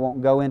I said, I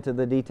won't go into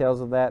the details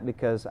of that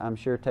because I'm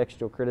sure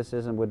textual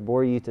criticism would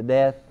bore you to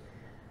death.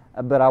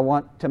 But I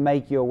want to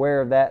make you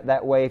aware of that.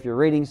 That way, if you're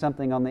reading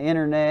something on the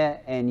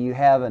internet and you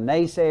have a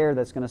naysayer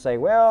that's going to say,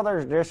 well,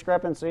 there's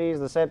discrepancies,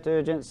 the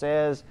Septuagint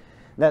says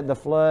that the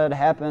flood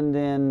happened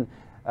in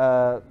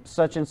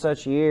such and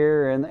such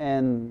year,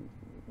 and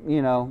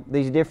you know,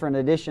 these different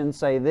editions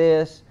say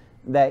this,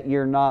 that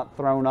you're not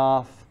thrown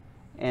off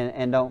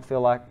and don't feel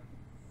like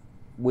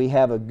we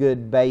have a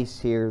good base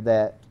here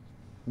that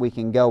we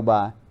can go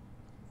by.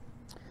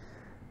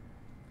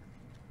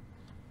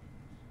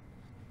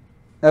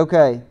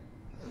 Okay,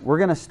 we're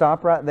going to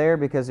stop right there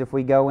because if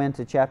we go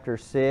into chapter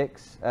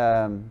 6,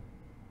 we're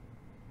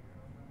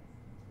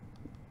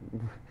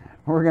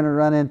going to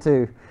run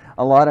into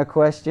a lot of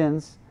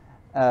questions,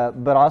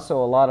 but also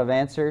a lot of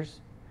answers.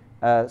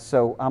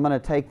 So I'm going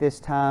to take this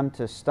time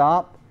to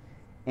stop,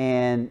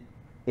 and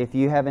if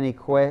you have any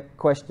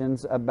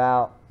questions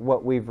about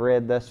what we've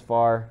read thus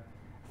far,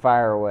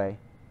 fire away.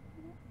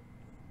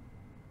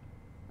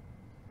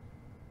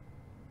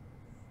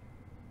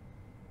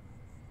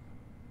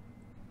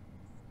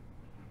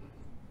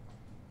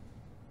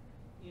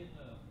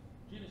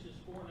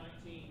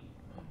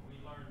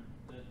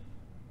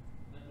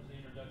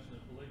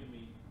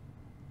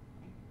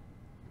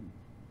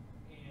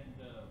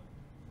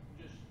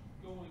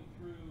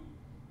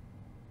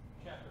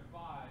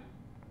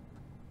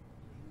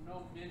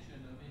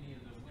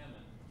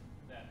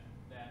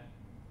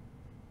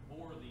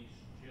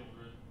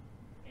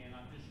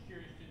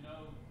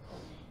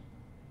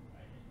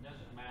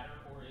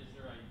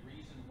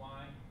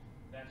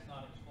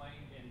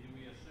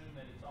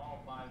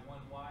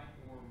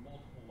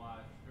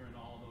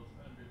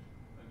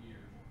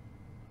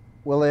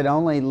 Well, it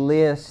only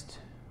lists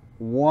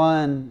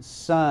one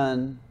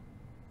son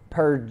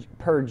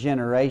per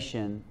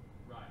generation.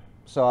 Right.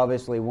 So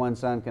obviously one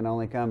son can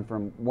only come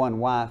from one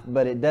wife,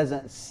 but it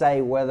doesn't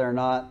say whether or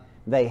not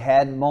they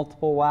had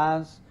multiple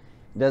wives.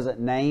 It doesn't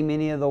name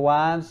any of the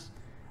wives.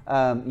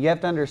 You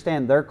have to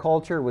understand their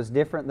culture was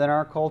different than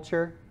our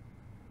culture.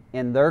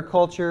 In their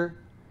culture,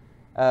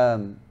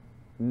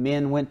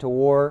 men went to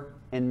war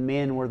and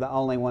men were the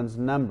only ones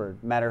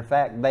numbered. Matter of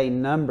fact, they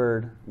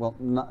numbered, well,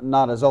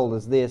 not as old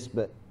as this,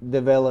 but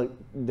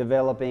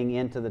developing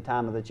into the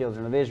time of the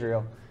children of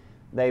Israel,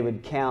 they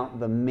would count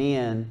the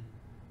men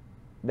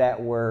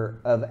that were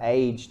of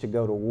age to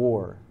go to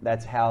war.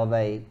 That's how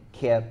they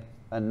kept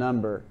a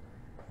number.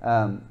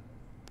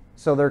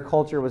 So their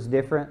culture was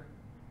different,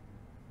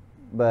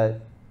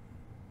 but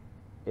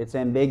it's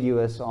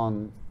ambiguous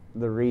on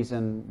the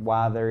reason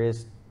why there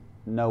is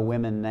no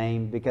women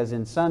named, because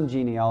in some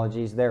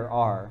genealogies there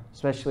are,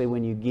 especially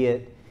when you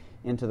get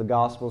into the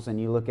Gospels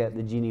and you look at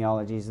the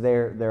genealogies,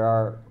 there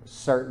are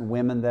certain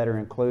women that are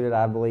included.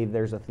 I believe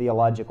there's a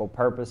theological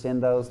purpose in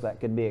those that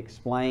could be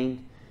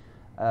explained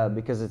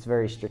because it's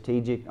very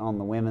strategic on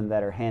the women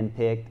that are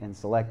handpicked and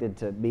selected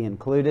to be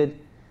included.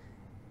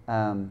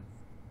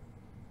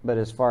 But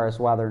as far as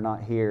why they're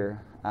not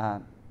here,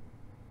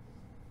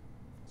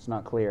 it's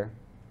not clear.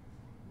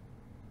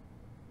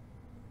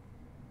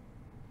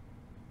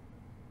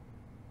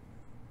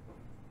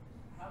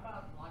 How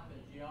about like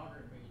the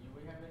geography? Do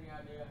we have any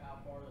idea how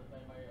far that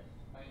they may have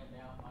spanned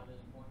out by this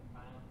point in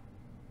time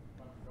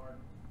from the garden?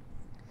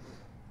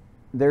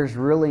 There's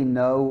really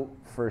no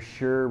for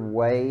sure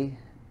way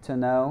to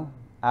know.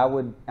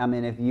 I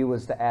mean, if you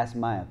was to ask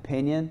my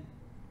opinion,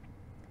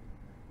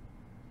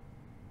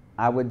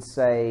 I would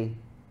say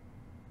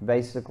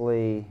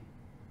basically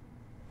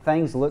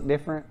things look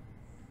different.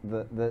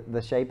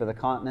 The shape of the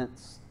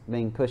continents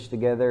being pushed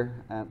together,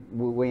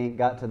 we ain't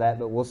got to that,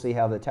 but we'll see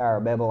how the Tower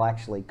of Babel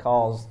actually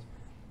caused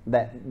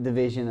that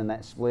division and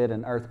that split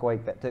and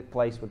earthquake that took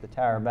place with the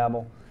Tower of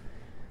Babel.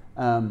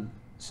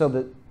 So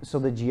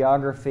the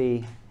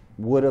geography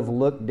would have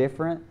looked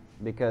different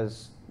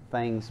because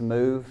things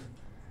move.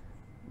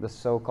 The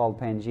so-called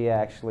Pangea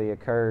actually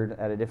occurred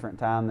at a different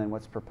time than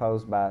what's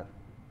proposed by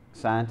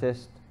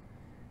scientists.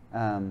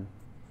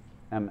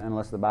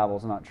 Unless the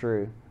Bible's not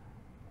true,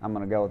 I'm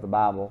going to go with the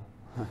Bible.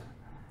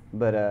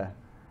 But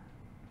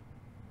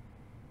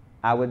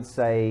I would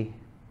say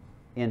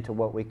into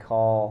what we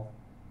call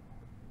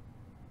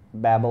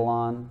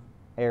Babylon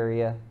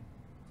area,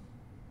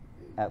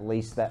 at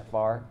least that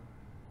far.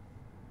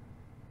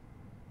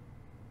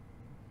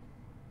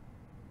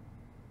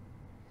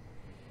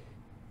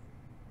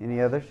 Any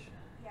others?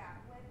 Yeah,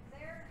 with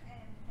their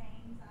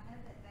names, I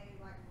know that they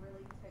like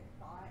really took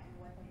thought in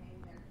what they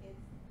named their kids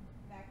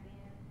back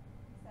then.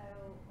 So,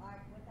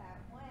 like with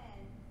that one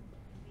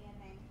being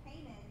named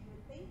Canaan, you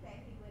would think that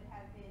he would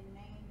have been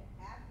named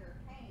after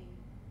Cain.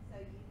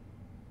 So,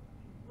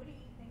 what do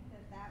you think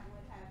that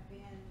would have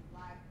been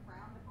like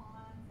frowned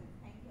upon since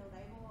Cain killed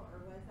Abel,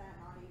 or was that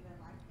not even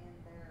like in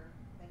their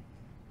thinking?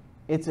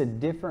 It's a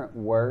different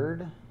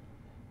word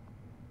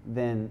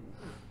than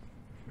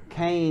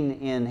Cain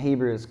in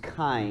Hebrew is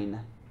Cain,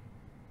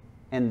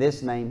 and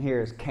this name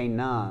here is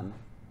Canaan.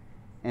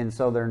 And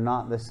so they're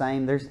not the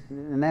same.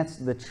 And that's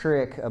the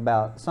trick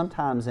about,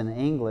 sometimes in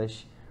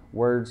English,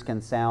 words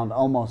can sound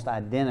almost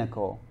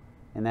identical.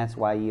 And that's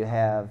why you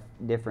have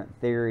different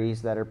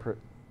theories that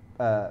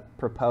are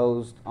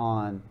proposed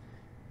on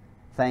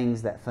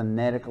things that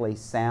phonetically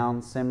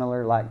sound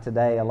similar. Like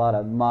today, a lot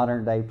of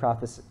modern day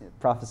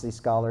prophecy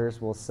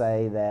scholars will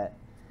say that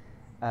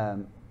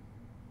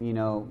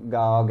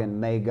Gog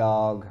and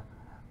Magog.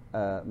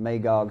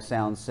 Magog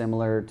sounds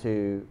similar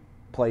to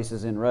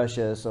places in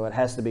Russia, so it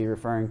has to be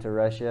referring to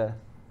Russia.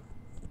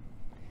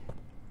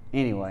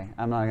 Anyway,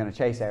 I'm not going to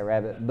chase that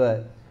rabbit,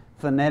 but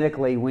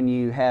phonetically, when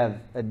you have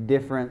a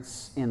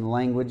difference in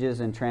languages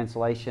and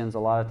translations, a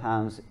lot of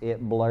times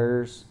it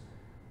blurs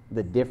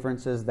the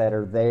differences that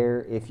are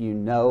there if you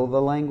know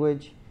the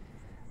language.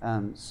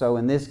 So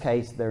in this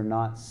case, they're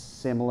not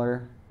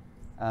similar.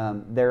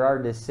 There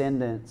are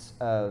descendants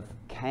of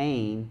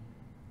Cain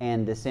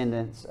and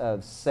descendants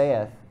of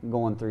Seth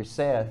going through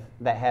Seth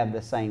that have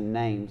the same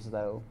names,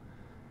 though.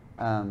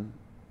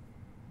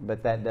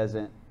 But that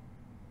doesn't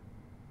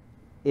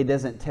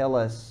tell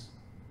us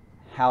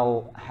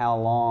how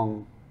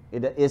long.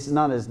 It's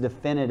not as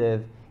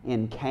definitive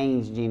in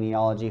Cain's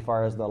genealogy as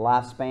far as the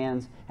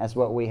lifespans as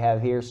what we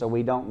have here. So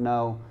we don't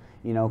know,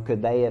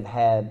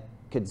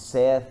 could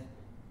Seth,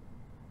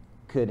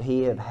 could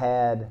he have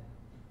had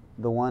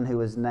the one who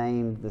was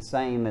named the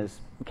same as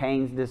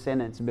Cain's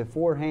descendants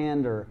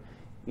beforehand, or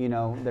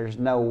there's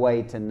no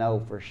way to know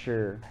for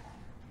sure.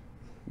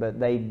 But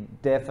they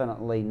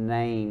definitely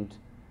named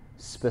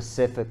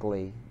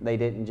specifically. They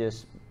didn't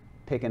just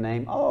pick a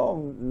name.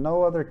 Oh,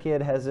 no other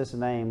kid has this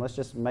name, let's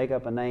just make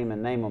up a name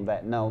and name them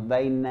that. No,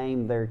 they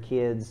named their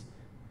kids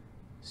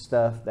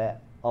stuff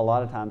that a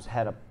lot of times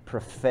had a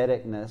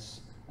propheticness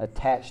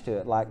attached to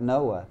it, like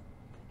Noah.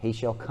 He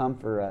shall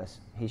comfort us.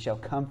 He shall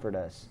comfort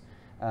us.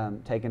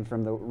 Taken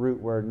from the root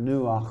word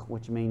nuach,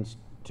 which means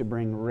to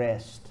bring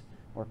rest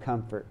or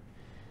comfort.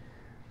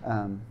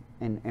 And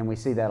we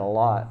see that a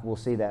lot. We'll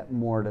see that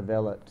more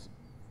developed.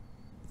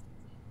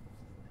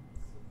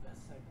 The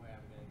best segue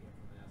I'm going to get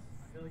from this,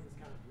 I feel like this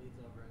kind of bleeds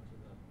over into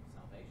the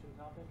salvation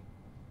topic.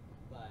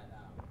 But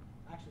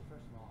actually,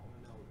 first of all, I want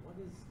to know, what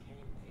does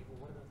Cain and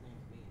Abel, what do those names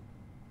mean?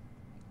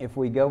 If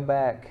we go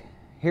back,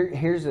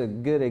 here's a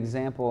good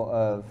example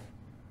of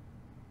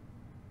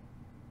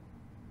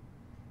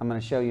I'm going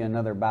to show you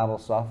another Bible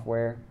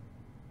software.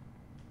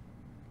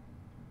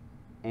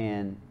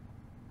 And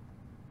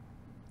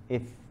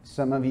if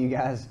some of you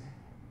guys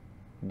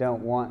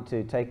don't want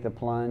to take the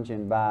plunge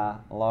and buy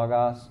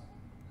Logos,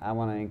 I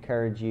want to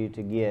encourage you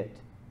to get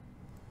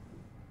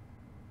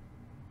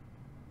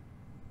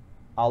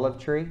Olive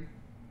Tree,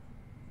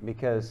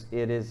 because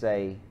it is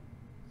a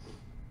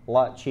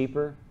lot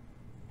cheaper.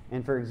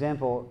 And for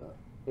example,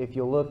 if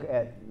you look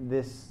at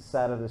this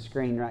side of the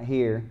screen right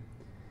here,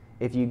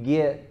 if you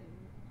get,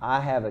 I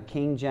have a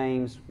King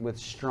James with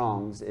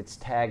Strong's, it's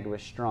tagged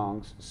with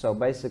Strong's. So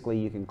basically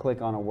you can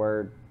click on a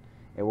word,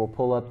 it will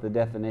pull up the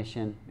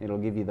definition, it'll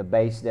give you the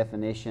base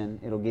definition,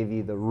 it'll give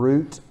you the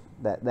root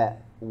that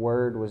that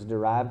word was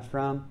derived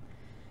from,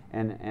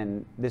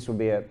 and this will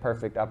be a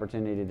perfect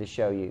opportunity to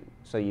show you.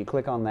 So you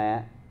click on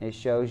that, it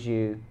shows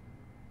you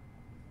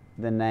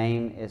the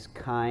name is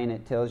Cain,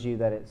 it tells you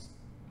that it's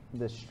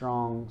the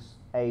Strong's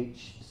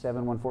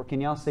H714.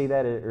 Can y'all see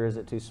that, or is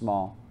it too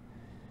small?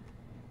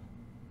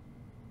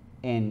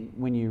 And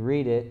when you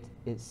read it,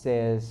 it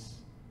says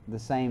the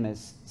same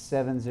as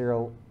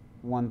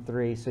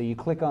 7013. So you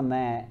click on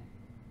that,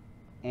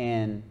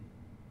 and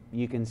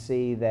you can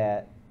see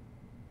that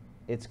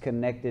it's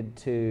connected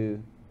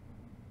to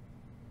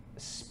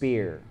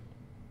spear.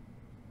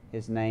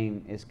 His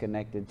name is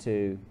connected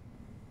to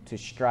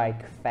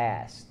strike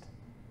fast.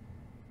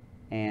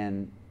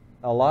 And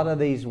a lot of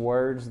these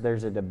words,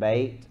 there's a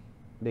debate,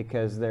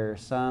 because there are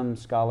some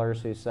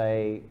scholars who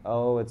say,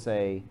 oh, it's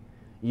a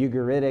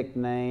Ugaritic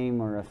name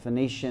or a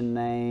Phoenician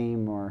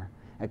name or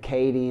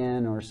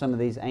Akkadian or some of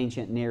these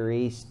ancient Near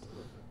East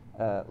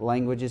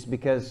languages,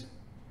 because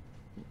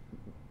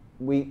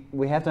we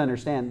have to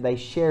understand they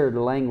shared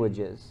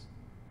languages.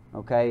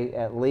 Okay,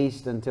 at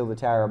least until the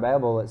Tower of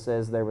Babel, it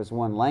says there was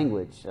one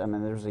language. I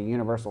mean, there's a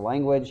universal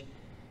language,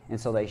 and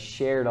so they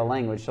shared a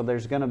language. So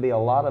there's going to be a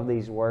lot of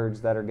these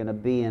words that are going to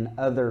be in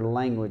other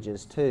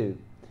languages too.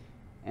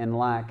 And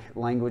like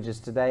languages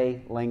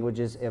today,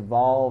 languages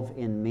evolve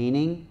in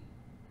meaning.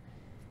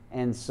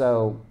 And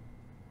so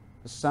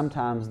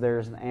sometimes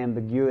there's an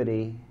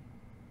ambiguity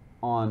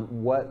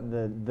on what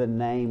the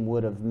name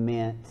would have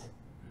meant,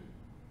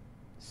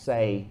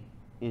 say,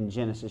 in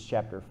Genesis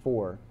chapter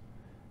 4.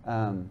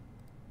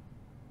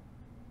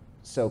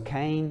 So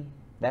Cain,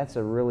 that's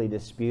a really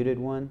disputed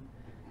one.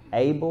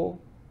 Abel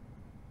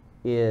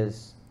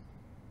is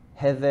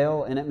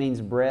Hevel, and it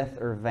means breath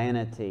or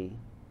vanity.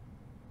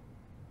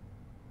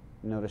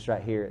 Notice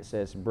right here it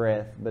says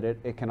breath, but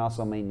it can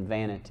also mean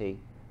vanity.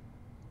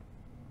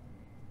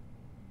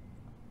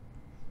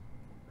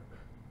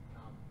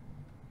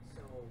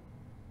 So,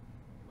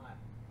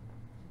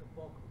 the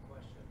bulk of the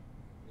question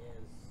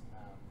is,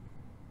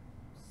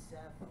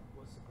 Seth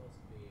was supposed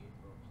to be a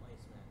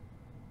replacement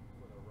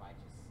for the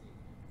righteous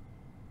seed,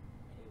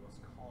 and he was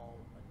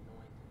called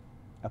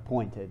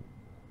anointed.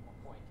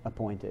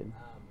 Appointed.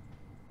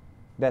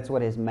 That's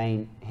what his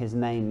name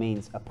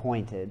means,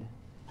 appointed,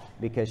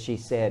 because she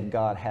said,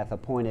 God hath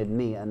appointed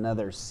me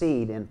another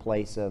seed in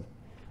place of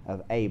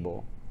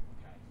Abel.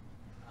 Okay.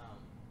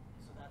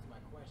 So that's my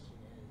question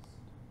is,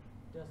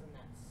 doesn't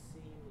that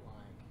seem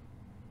like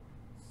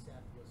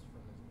Seth was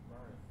from his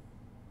birth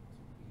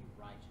to be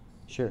righteous?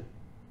 Sure.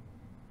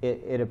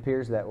 It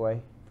appears that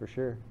way, for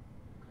sure.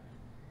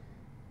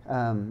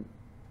 And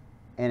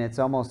it's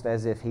almost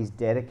as if he's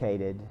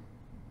dedicated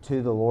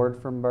to the Lord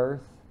from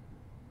birth,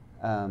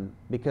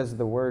 because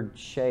the word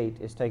shate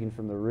is taken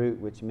from the root,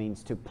 which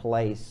means to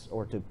place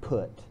or to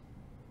put.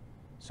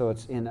 So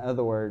it's, in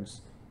other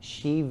words,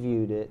 she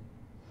viewed it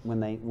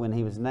when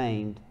he was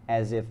named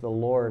as if the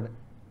Lord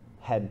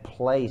had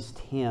placed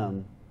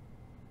him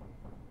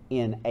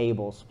in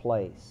Abel's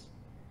place.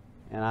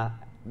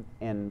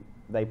 And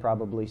they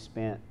probably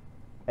spent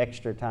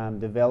extra time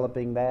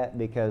developing that,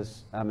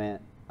 because, I mean,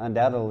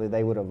 undoubtedly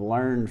they would have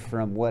learned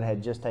from what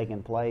had just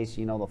taken place.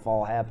 You know, the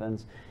fall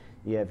happens,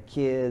 you have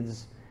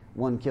kids,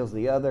 one kills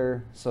the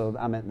other. So,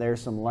 I mean, there's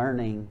some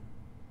learning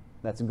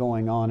that's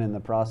going on in the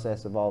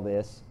process of all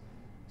this.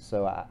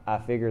 So I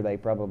figure they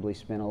probably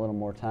spent a little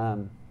more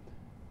time,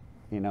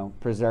 you know,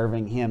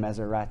 preserving him as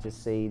a righteous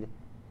seed.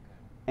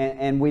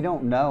 And we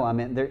don't know. I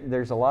mean,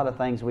 there's a lot of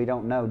things we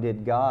don't know.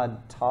 Did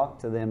God talk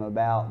to them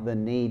about the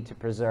need to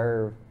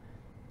preserve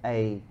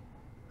a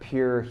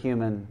pure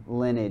human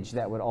lineage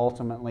that would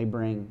ultimately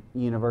bring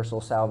universal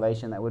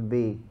salvation, that would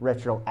be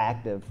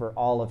retroactive for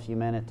all of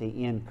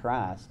humanity in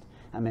Christ?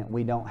 I mean,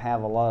 we don't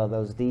have a lot of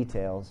those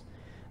details.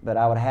 But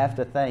I would have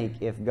to think,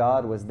 if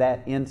God was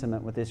that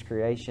intimate with His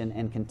creation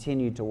and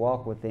continued to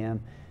walk with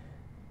them,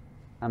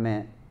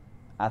 I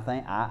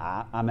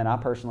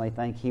personally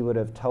think He would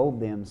have told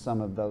them some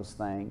of those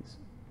things,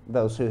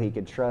 those who He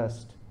could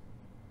trust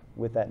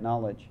with that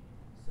knowledge.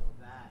 So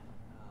that,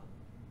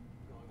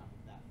 going off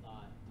of that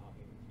thought,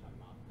 talking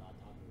about God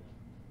talking to them,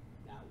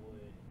 that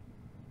would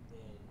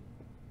then,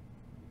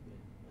 you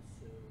could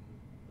assume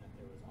that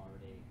there was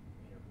already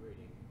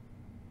interbreeding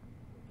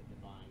with the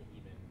divine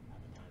even at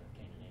the time of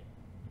Cain and Abel.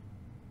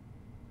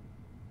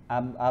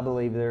 I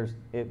believe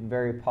it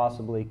very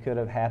possibly could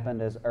have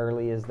happened as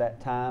early as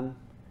that time.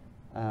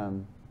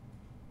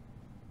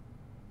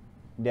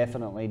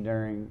 definitely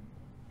during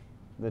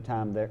the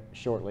time there,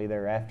 shortly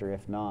thereafter,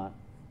 if not.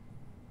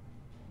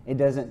 It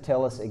doesn't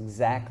tell us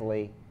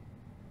exactly,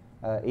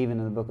 even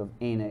in the book of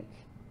Enoch,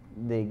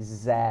 the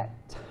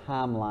exact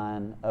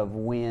timeline of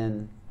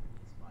when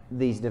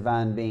these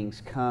divine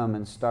beings come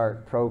and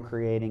start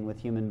procreating with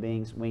human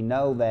beings. We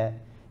know that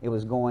it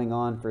was going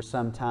on for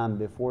some time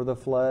before the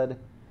flood,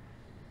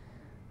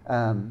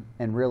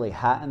 and really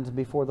heightened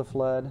before the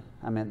flood.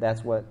 I mean,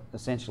 that's what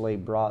essentially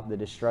brought the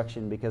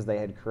destruction, because they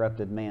had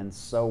corrupted man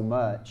so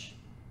much,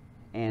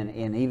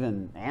 and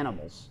even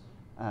animals,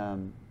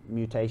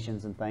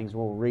 mutations and things.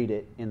 We'll read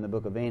it in the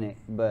book of Enoch,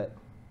 but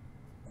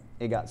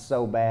it got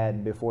so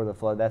bad before the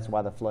flood. That's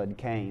why the flood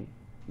came.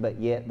 But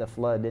yet the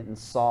flood didn't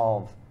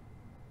solve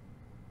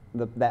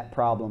that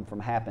problem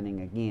from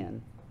happening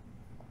again.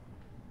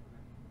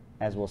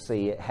 As we'll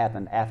see, it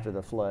happened after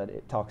the flood.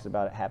 It talks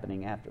about it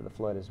happening after the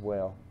flood as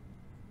well.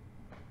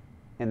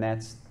 And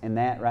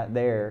that right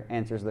there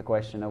answers the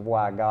question of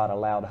why God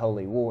allowed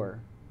holy war.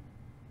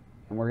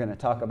 And we're going to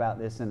talk about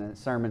this in a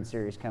sermon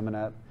series coming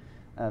up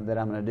that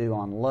I'm going to do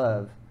on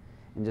love.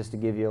 And just to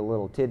give you a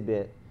little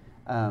tidbit,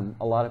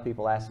 a lot of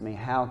people ask me,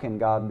 how can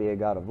God be a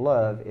God of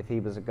love if He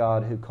was a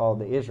God who called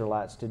the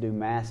Israelites to do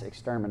mass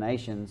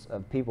exterminations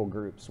of people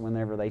groups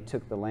whenever they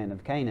took the land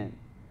of Canaan?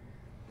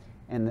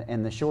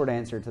 And the short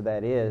answer to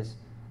that is,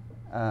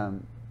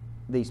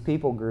 these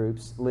people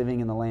groups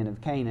living in the land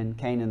of Canaan,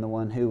 Canaan the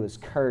one who was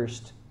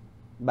cursed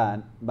by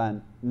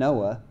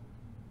Noah,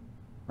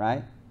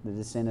 right? The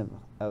descendant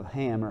of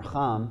Ham or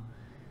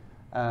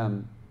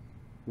Ham,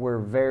 were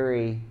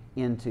very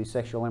into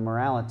sexual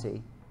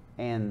immorality.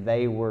 And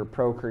they were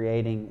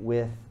procreating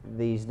with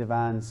these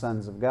divine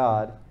sons of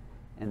God,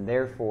 and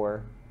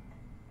therefore,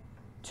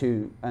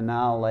 to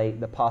annihilate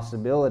the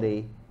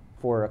possibility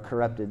for a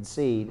corrupted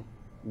seed,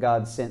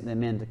 God sent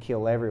them in to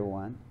kill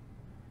everyone.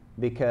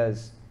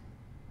 Because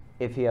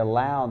if He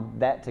allowed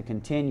that to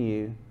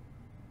continue,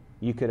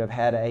 you could have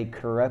had a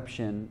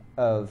corruption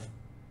of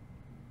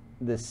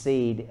the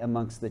seed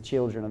amongst the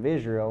children of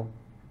Israel,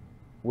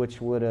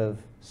 which would have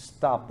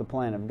stopped the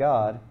plan of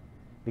God.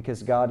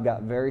 Because God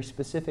got very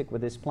specific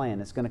with His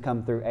plan. It's going to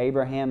come through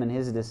Abraham and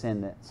his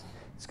descendants.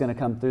 It's going to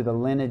come through the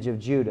lineage of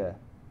Judah,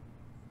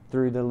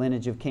 through the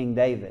lineage of King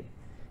David.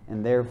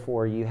 And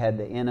therefore you had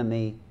the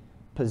enemy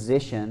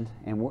positioned,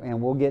 and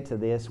we'll get to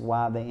this,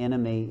 why the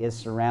enemy is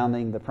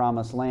surrounding the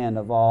promised land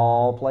of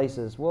all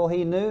places. Well,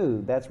 he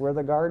knew that's where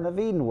the Garden of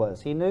Eden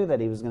was. He knew that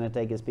he was going to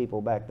take his people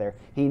back there.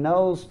 He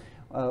knows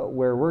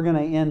where we're going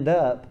to end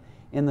up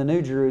in the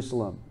New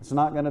Jerusalem. It's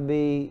not going to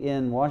be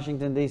in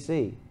Washington,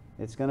 D.C.,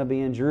 it's going to be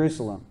in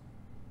Jerusalem,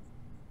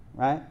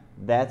 right?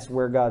 That's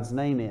where God's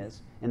name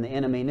is. And the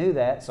enemy knew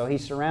that, so he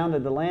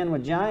surrounded the land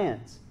with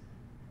giants.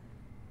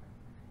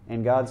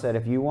 And God said,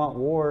 if you want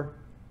war,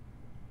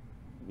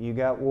 you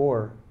got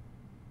war.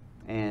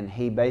 And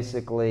He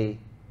basically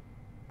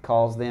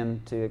calls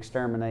them to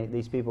exterminate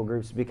these people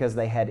groups because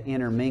they had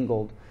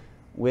intermingled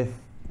with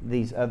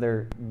these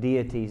other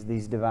deities,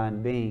 these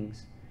divine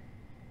beings.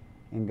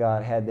 And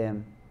God had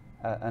them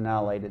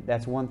annihilated.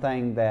 That's one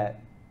thing that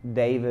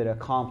David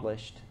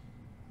accomplished,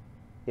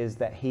 is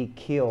that he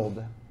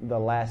killed the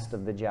last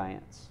of the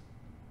giants.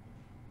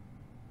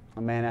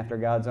 A man after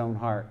God's own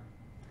heart.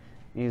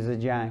 He was a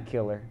giant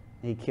killer.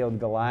 He killed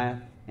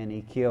Goliath, and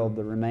he killed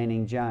the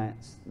remaining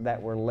giants that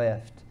were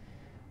left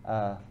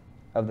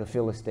of the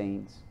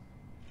Philistines.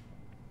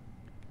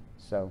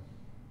 So,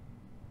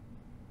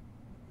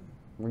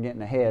 we're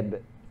getting ahead,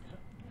 but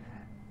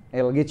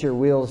it'll get your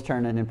wheels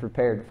turning and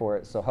prepared for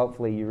it, so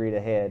hopefully you read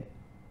ahead.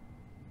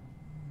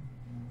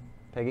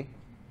 Peggy?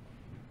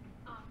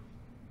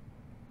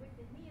 With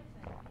the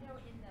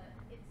Nephilim,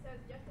 it says,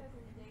 just as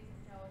in the days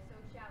of Noah, so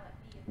shall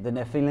it be. The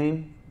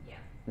Nephilim? Yeah.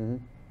 Mm-hmm.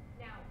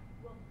 Now,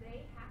 will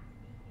they have to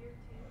be here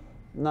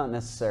too? Not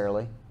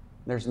necessarily.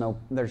 There's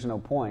no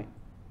point.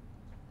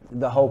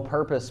 The whole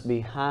purpose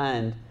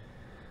behind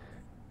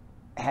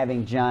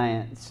having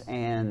giants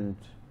and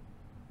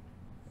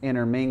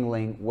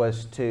intermingling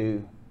was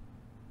to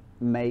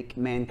make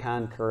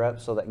mankind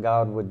corrupt so that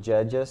God would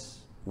judge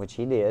us, which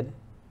He did.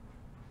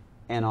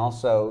 And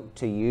also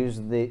to use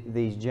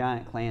these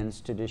giant clans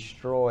to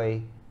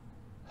destroy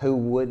who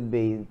would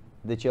be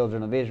the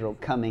children of Israel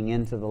coming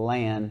into the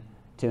land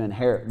to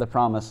inherit the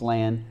promised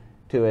land,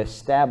 to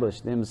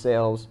establish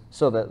themselves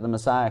so that the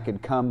Messiah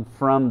could come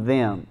from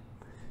them.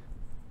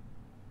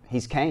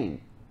 He's came.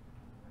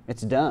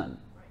 It's done.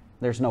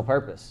 There's no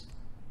purpose.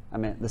 I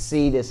mean, the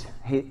seed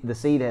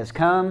has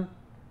come,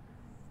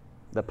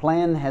 the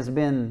plan has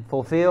been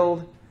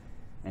fulfilled,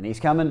 and He's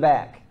coming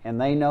back.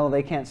 And they know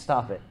they can't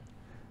stop it.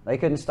 They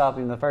couldn't stop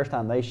Him the first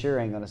time. They sure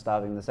ain't going to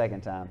stop Him the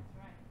second time.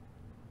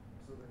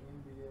 So the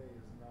NBA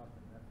is not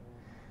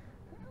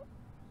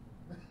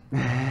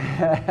the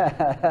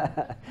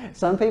Nephilim?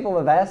 Some people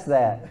have asked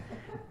that.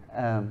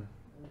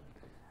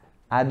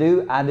 I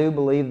do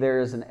believe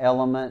there is an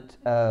element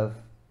of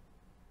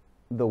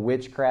the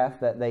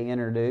witchcraft that they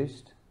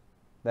introduced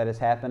that is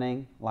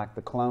happening, like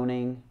the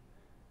cloning,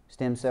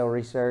 stem cell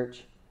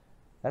research.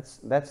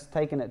 That's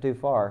taking it too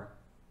far.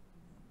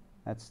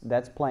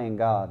 That's playing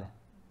God.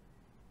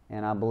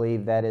 And I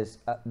believe that is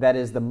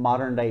the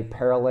modern day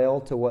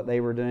parallel to what they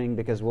were doing,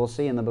 because we'll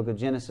see in the book of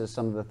Genesis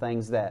some of the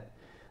things that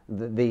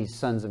these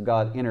sons of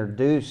God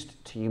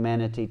introduced to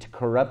humanity to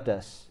corrupt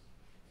us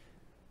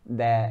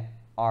that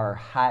are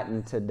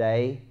heightened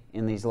today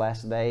in these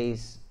last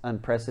days,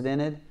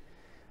 unprecedented.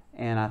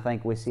 And I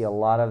think we see a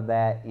lot of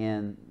that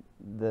in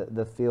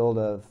the field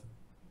of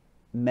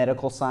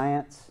medical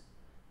science,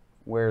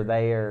 where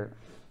they're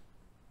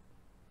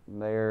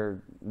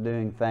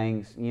doing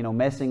things,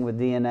 messing with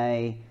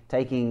DNA,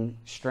 taking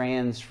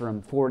strands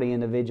from 40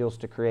 individuals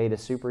to create a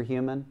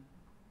superhuman.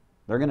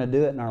 They're going to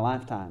do it in our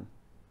lifetime.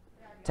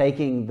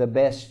 Taking the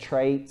best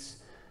traits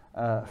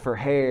for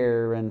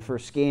hair and for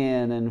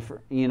skin and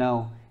for,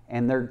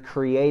 and they're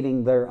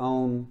creating their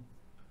own.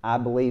 I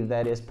believe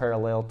that is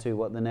parallel to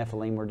what the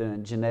Nephilim were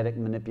doing, genetic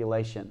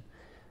manipulation.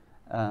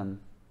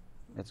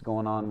 It's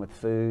going on with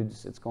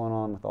foods. It's going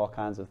on with all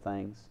kinds of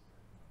things.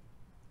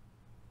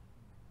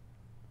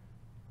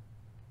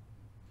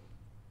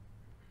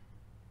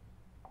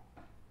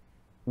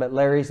 But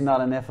Larry's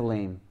not a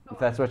Nephilim, if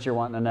that's what you're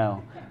wanting to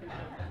know.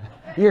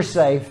 You're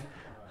safe.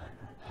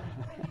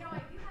 But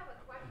I do have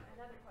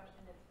another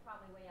question that's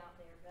probably way out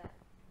there, but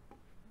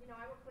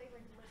I worked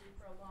labor and delivery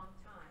for a long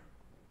time,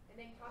 and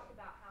they talked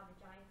about how the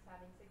giants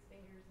having 6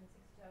 fingers and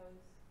 6 toes,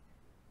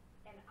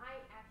 and I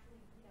actually,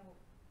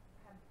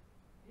 have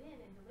been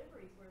in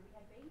deliveries where we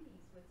had babies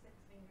with 6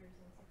 fingers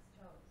and 6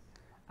 toes.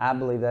 I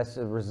believe that's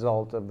a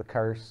result of the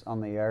curse on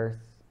the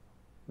earth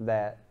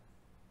that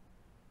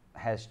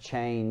has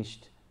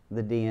changed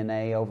the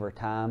DNA over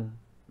time.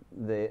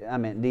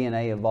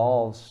 DNA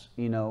evolves,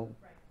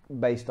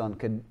 based on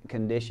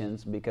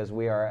conditions, because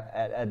we are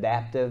an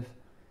adaptive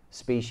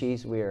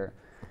species. We are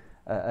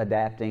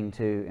adapting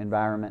to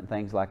environment and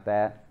things like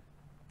that.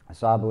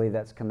 So I believe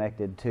that's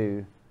connected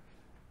to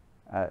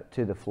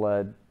the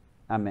flood.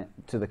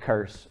 To the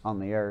curse on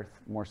the earth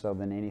more so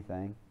than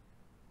anything.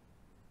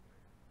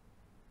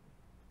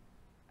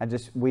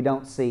 We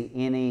don't see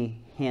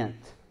any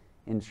hint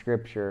in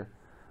Scripture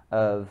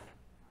of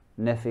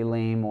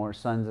Nephilim or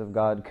sons of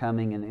God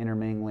coming and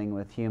intermingling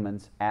with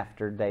humans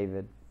after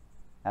David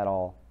at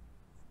all.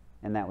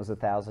 And that was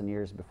 1,000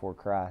 years before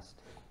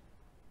Christ.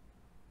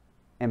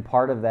 And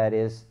part of that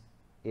is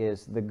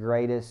the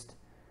greatest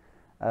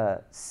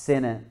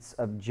sentence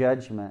of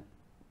judgment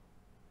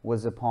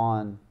was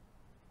upon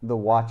the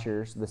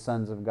watchers, the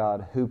sons of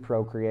God, who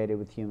procreated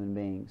with human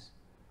beings.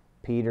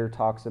 Peter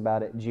talks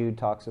about it. Jude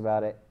talks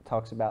about it.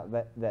 Talks about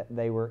that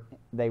they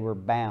were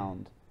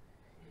bound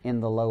in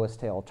the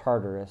lowest hell,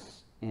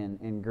 Tartarus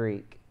in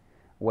Greek,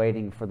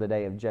 waiting for the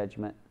day of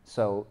judgment.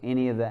 So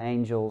any of the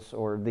angels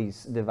or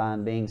these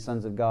divine beings,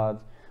 sons of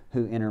God,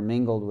 who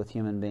intermingled with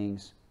human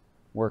beings,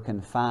 were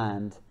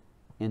confined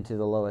into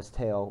the lowest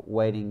hell,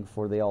 waiting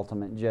for the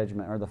ultimate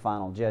judgment or the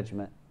final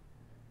judgment.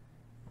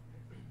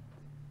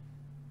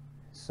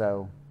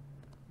 So,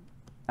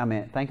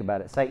 think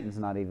about it. Satan's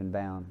not even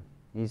bound.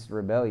 He's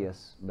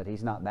rebellious, but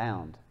he's not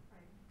bound.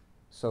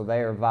 So they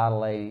are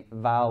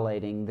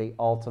violating the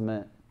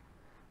ultimate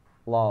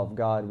law of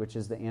God, which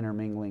is the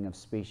intermingling of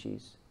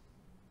species.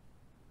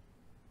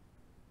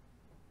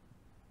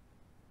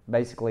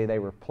 Basically, they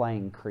were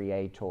playing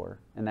creator.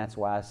 And that's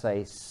why I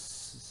say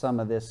some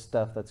of this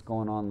stuff that's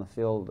going on in the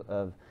field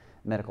of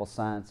medical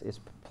science is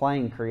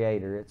playing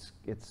creator.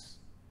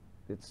 It's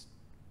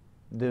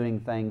doing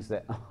things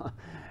that,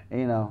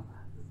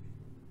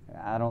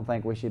 I don't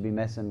think we should be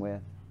messing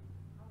with.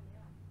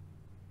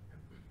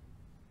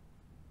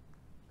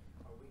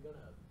 Are we going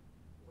to,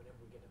 whenever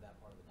we get to that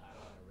part of the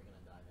timeline, are we going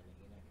to dive into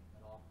Enoch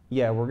at all?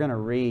 Yeah, we're going to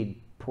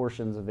read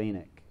portions of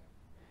Enoch.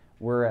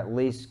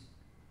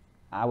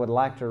 I would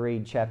like to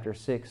read chapter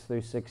 6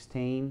 through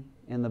 16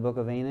 in the book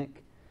of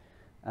Enoch,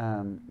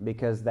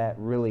 because that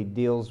really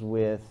deals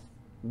with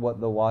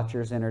what the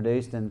Watchers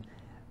introduced. And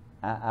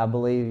I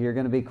believe you're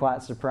going to be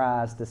quite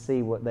surprised to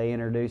see what they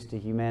introduced to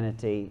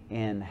humanity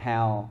and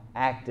how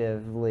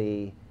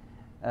actively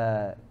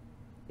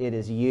it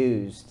is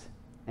used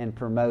and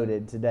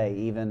promoted today,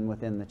 even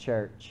within the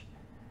church.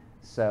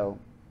 So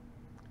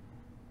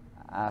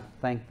I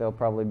think there'll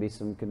probably be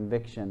some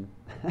conviction.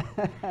 So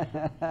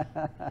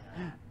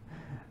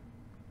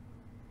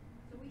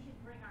we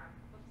should bring our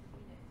books of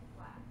Enoch to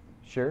class.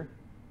 Sure.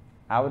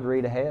 I would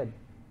read ahead.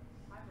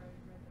 I've read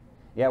the book.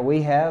 Yeah,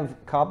 we have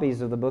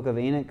copies of the Book of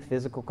Enoch,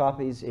 physical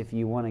copies, if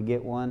you want to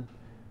get one.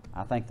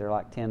 I think they're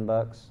like $10,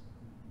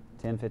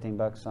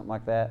 $15, something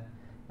like that.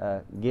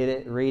 Get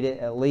it, read it,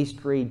 at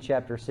least read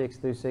chapter 6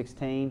 through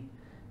 16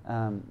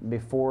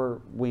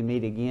 before we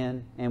meet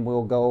again, and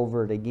we'll go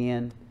over it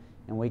again,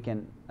 and we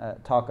can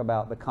talk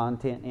about the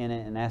content in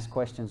it and ask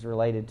questions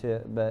related to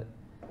it. But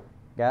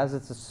guys,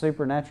 it's a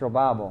supernatural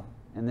Bible,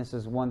 and this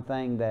is one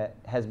thing that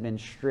has been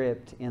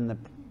stripped in the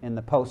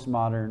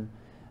postmodern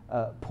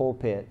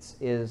pulpits,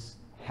 is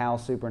how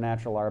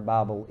supernatural our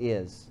Bible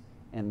is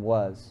and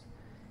was.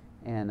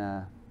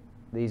 And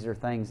these are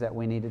things that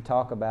we need to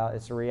talk about.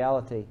 It's a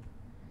reality,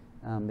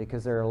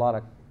 because there are a lot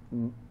of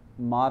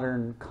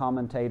modern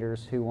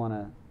commentators who want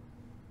to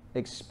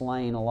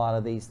explain a lot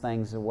of these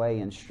things away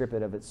and strip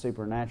it of its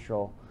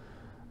supernatural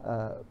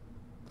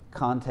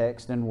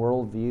context and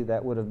worldview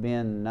that would have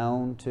been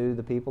known to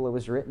the people it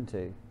was written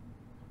to.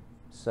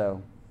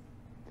 So,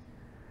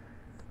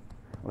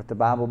 let the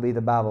Bible be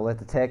the Bible. Let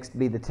the text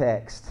be the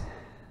text.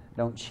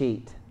 Don't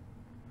cheat.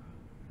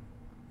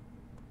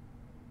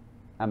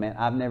 I mean,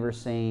 I've never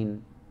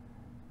seen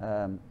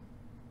an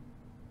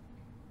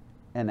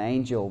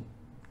angel,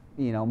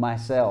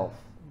 myself,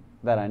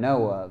 that I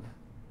know of.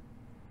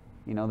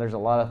 There's a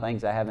lot of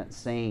things I haven't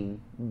seen,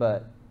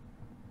 but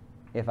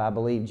if I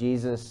believe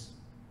Jesus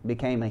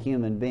became a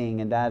human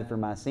being and died for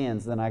my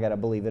sins, then I got to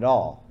believe it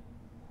all.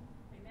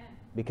 Amen.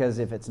 Because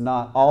if it's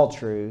not all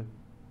true,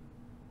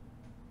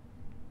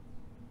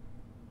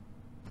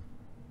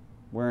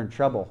 we're in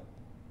trouble.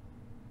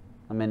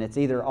 I mean, it's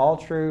either all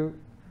true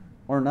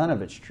or none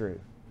of it's true.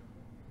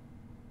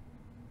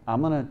 I'm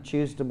going to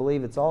choose to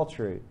believe it's all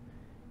true.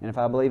 And if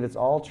I believe it's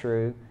all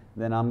true,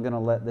 then I'm going to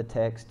let the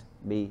text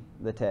be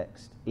the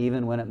text,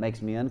 even when it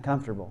makes me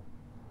uncomfortable.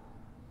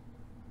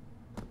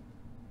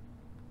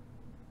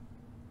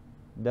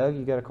 Doug,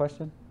 you got a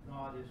question? No,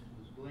 I just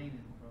was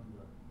gleaning from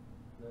the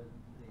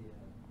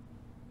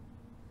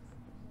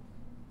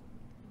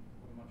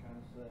what am I trying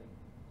to say?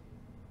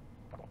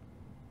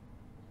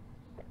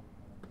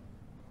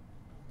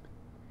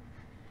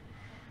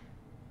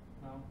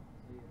 No,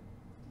 the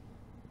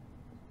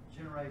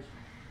generation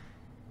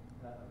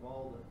of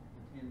all the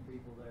 10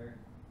 people there,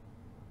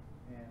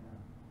 and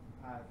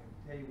I can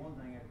tell you one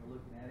thing after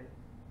looking at it: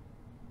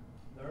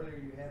 the earlier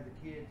you have the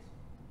kids,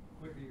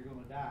 the quicker you're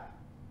going to die.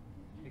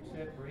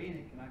 Except for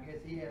Enoch, and I guess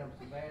he had them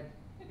so bad,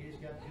 he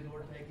just got the good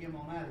Lord to take him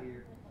on out of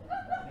here.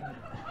 And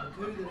the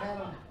two that had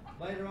them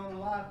later on in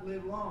life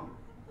lived longer.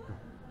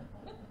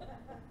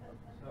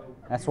 So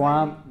That's why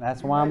I'm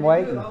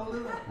waiting.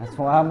 That's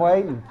why I'm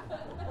waiting.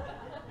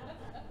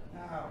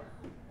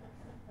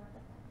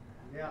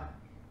 Yeah.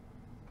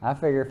 I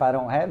figure if I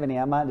don't have any,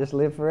 I might just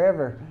live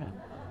forever.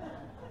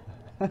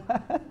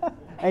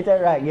 Ain't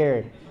that right,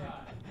 Gary?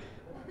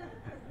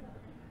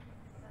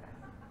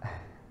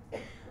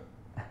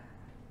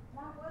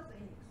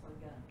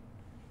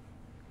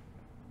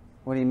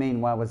 What do you mean,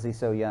 why was he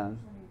so young?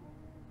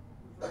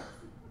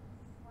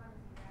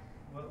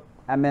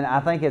 I mean,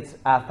 I think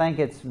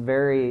it's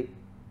very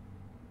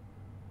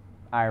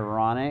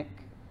ironic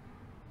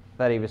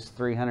that he was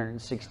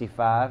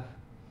 365,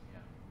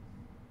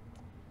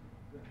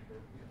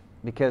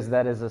 because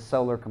that is a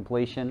solar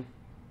completion.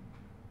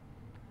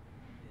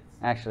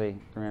 Actually,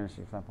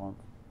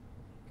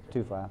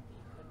 365.25.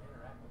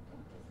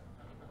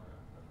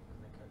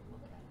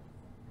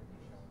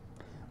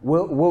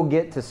 We'll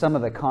get to some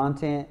of the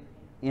content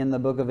in the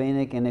book of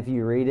Enoch, and if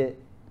you read it,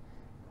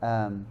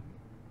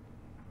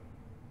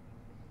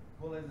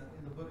 Well, in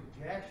the book of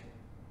Jasher,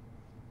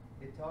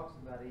 it talks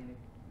about Enoch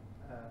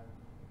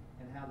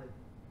and how that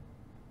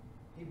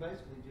he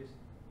basically just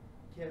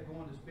kept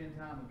going to spend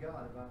time with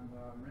God, if I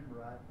remember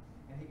right.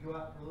 And he'd go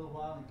out for a little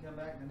while and he'd come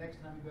back, and the next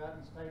time he'd go out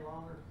and stay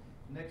longer.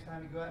 The next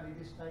time he'd go out and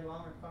he'd just stay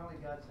longer. And finally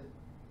God said,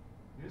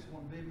 "You just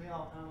want to bid me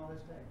all time on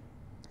this day."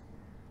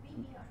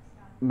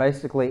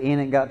 Basically,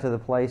 Enoch got to the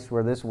place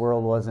where this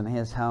world wasn't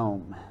his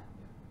home.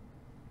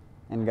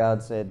 And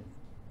God said,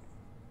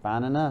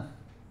 "Fine enough.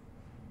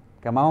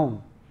 Come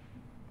on."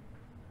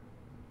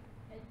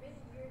 And 50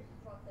 years is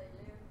what they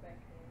lived back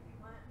then.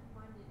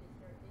 When did it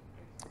start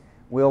decreasing?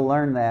 We'll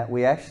learn that.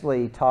 We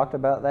actually talked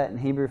about that in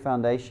Hebrew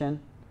Foundation.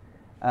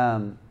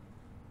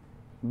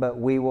 But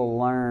we will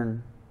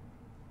learn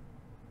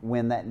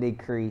when that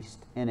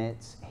decreased, and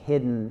it's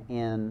hidden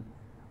in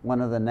one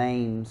of the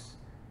names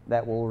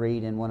that we'll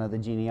read in one of the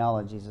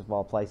genealogies of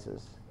all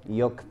places,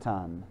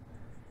 Yoktan.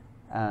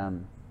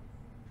 And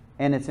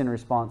it's in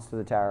response to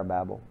the Tower of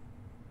Babel.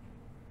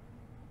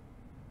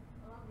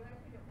 Well, I'm glad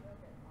we don't know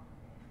that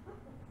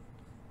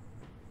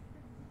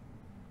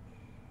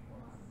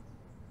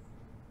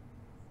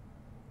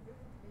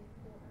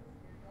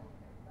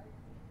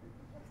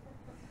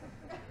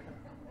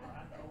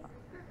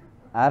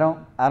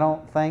long. I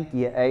don't think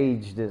you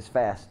aged as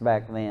fast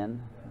back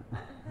then.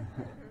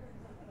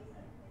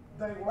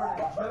 They weren't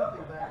as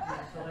jumpy back then,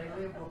 so they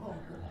lived longer.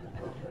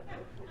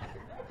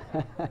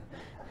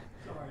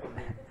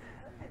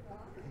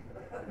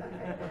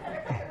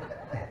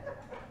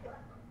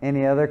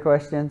 Any other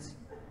questions?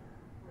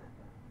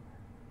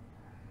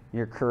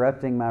 You're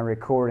corrupting my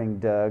recording,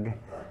 Doug.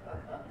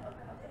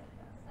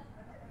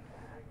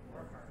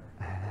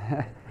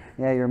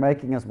 Yeah, you're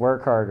making us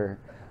work harder.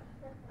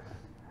 I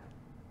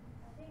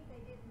think they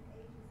didn't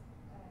age as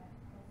fast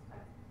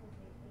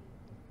because they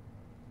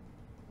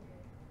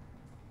aged.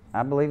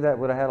 I believe that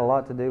would have had a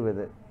lot to do with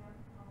it. Have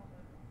all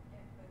the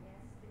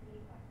ethnicity,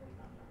 like we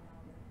don't even know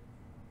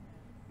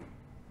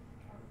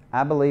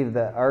I believe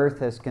the earth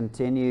has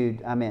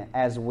continued. I mean,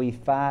 as we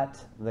fight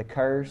the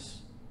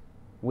curse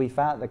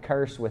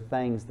with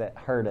things that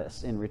hurt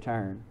us in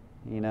return,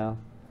 you know?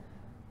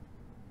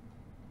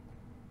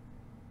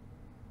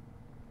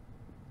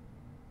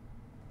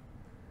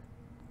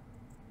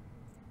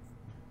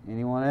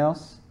 Anyone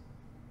else?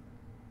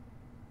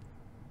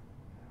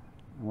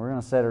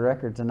 going to set a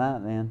record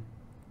tonight then.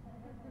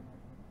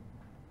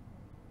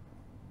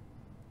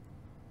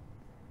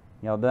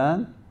 Y'all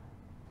done?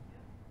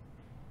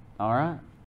 All right.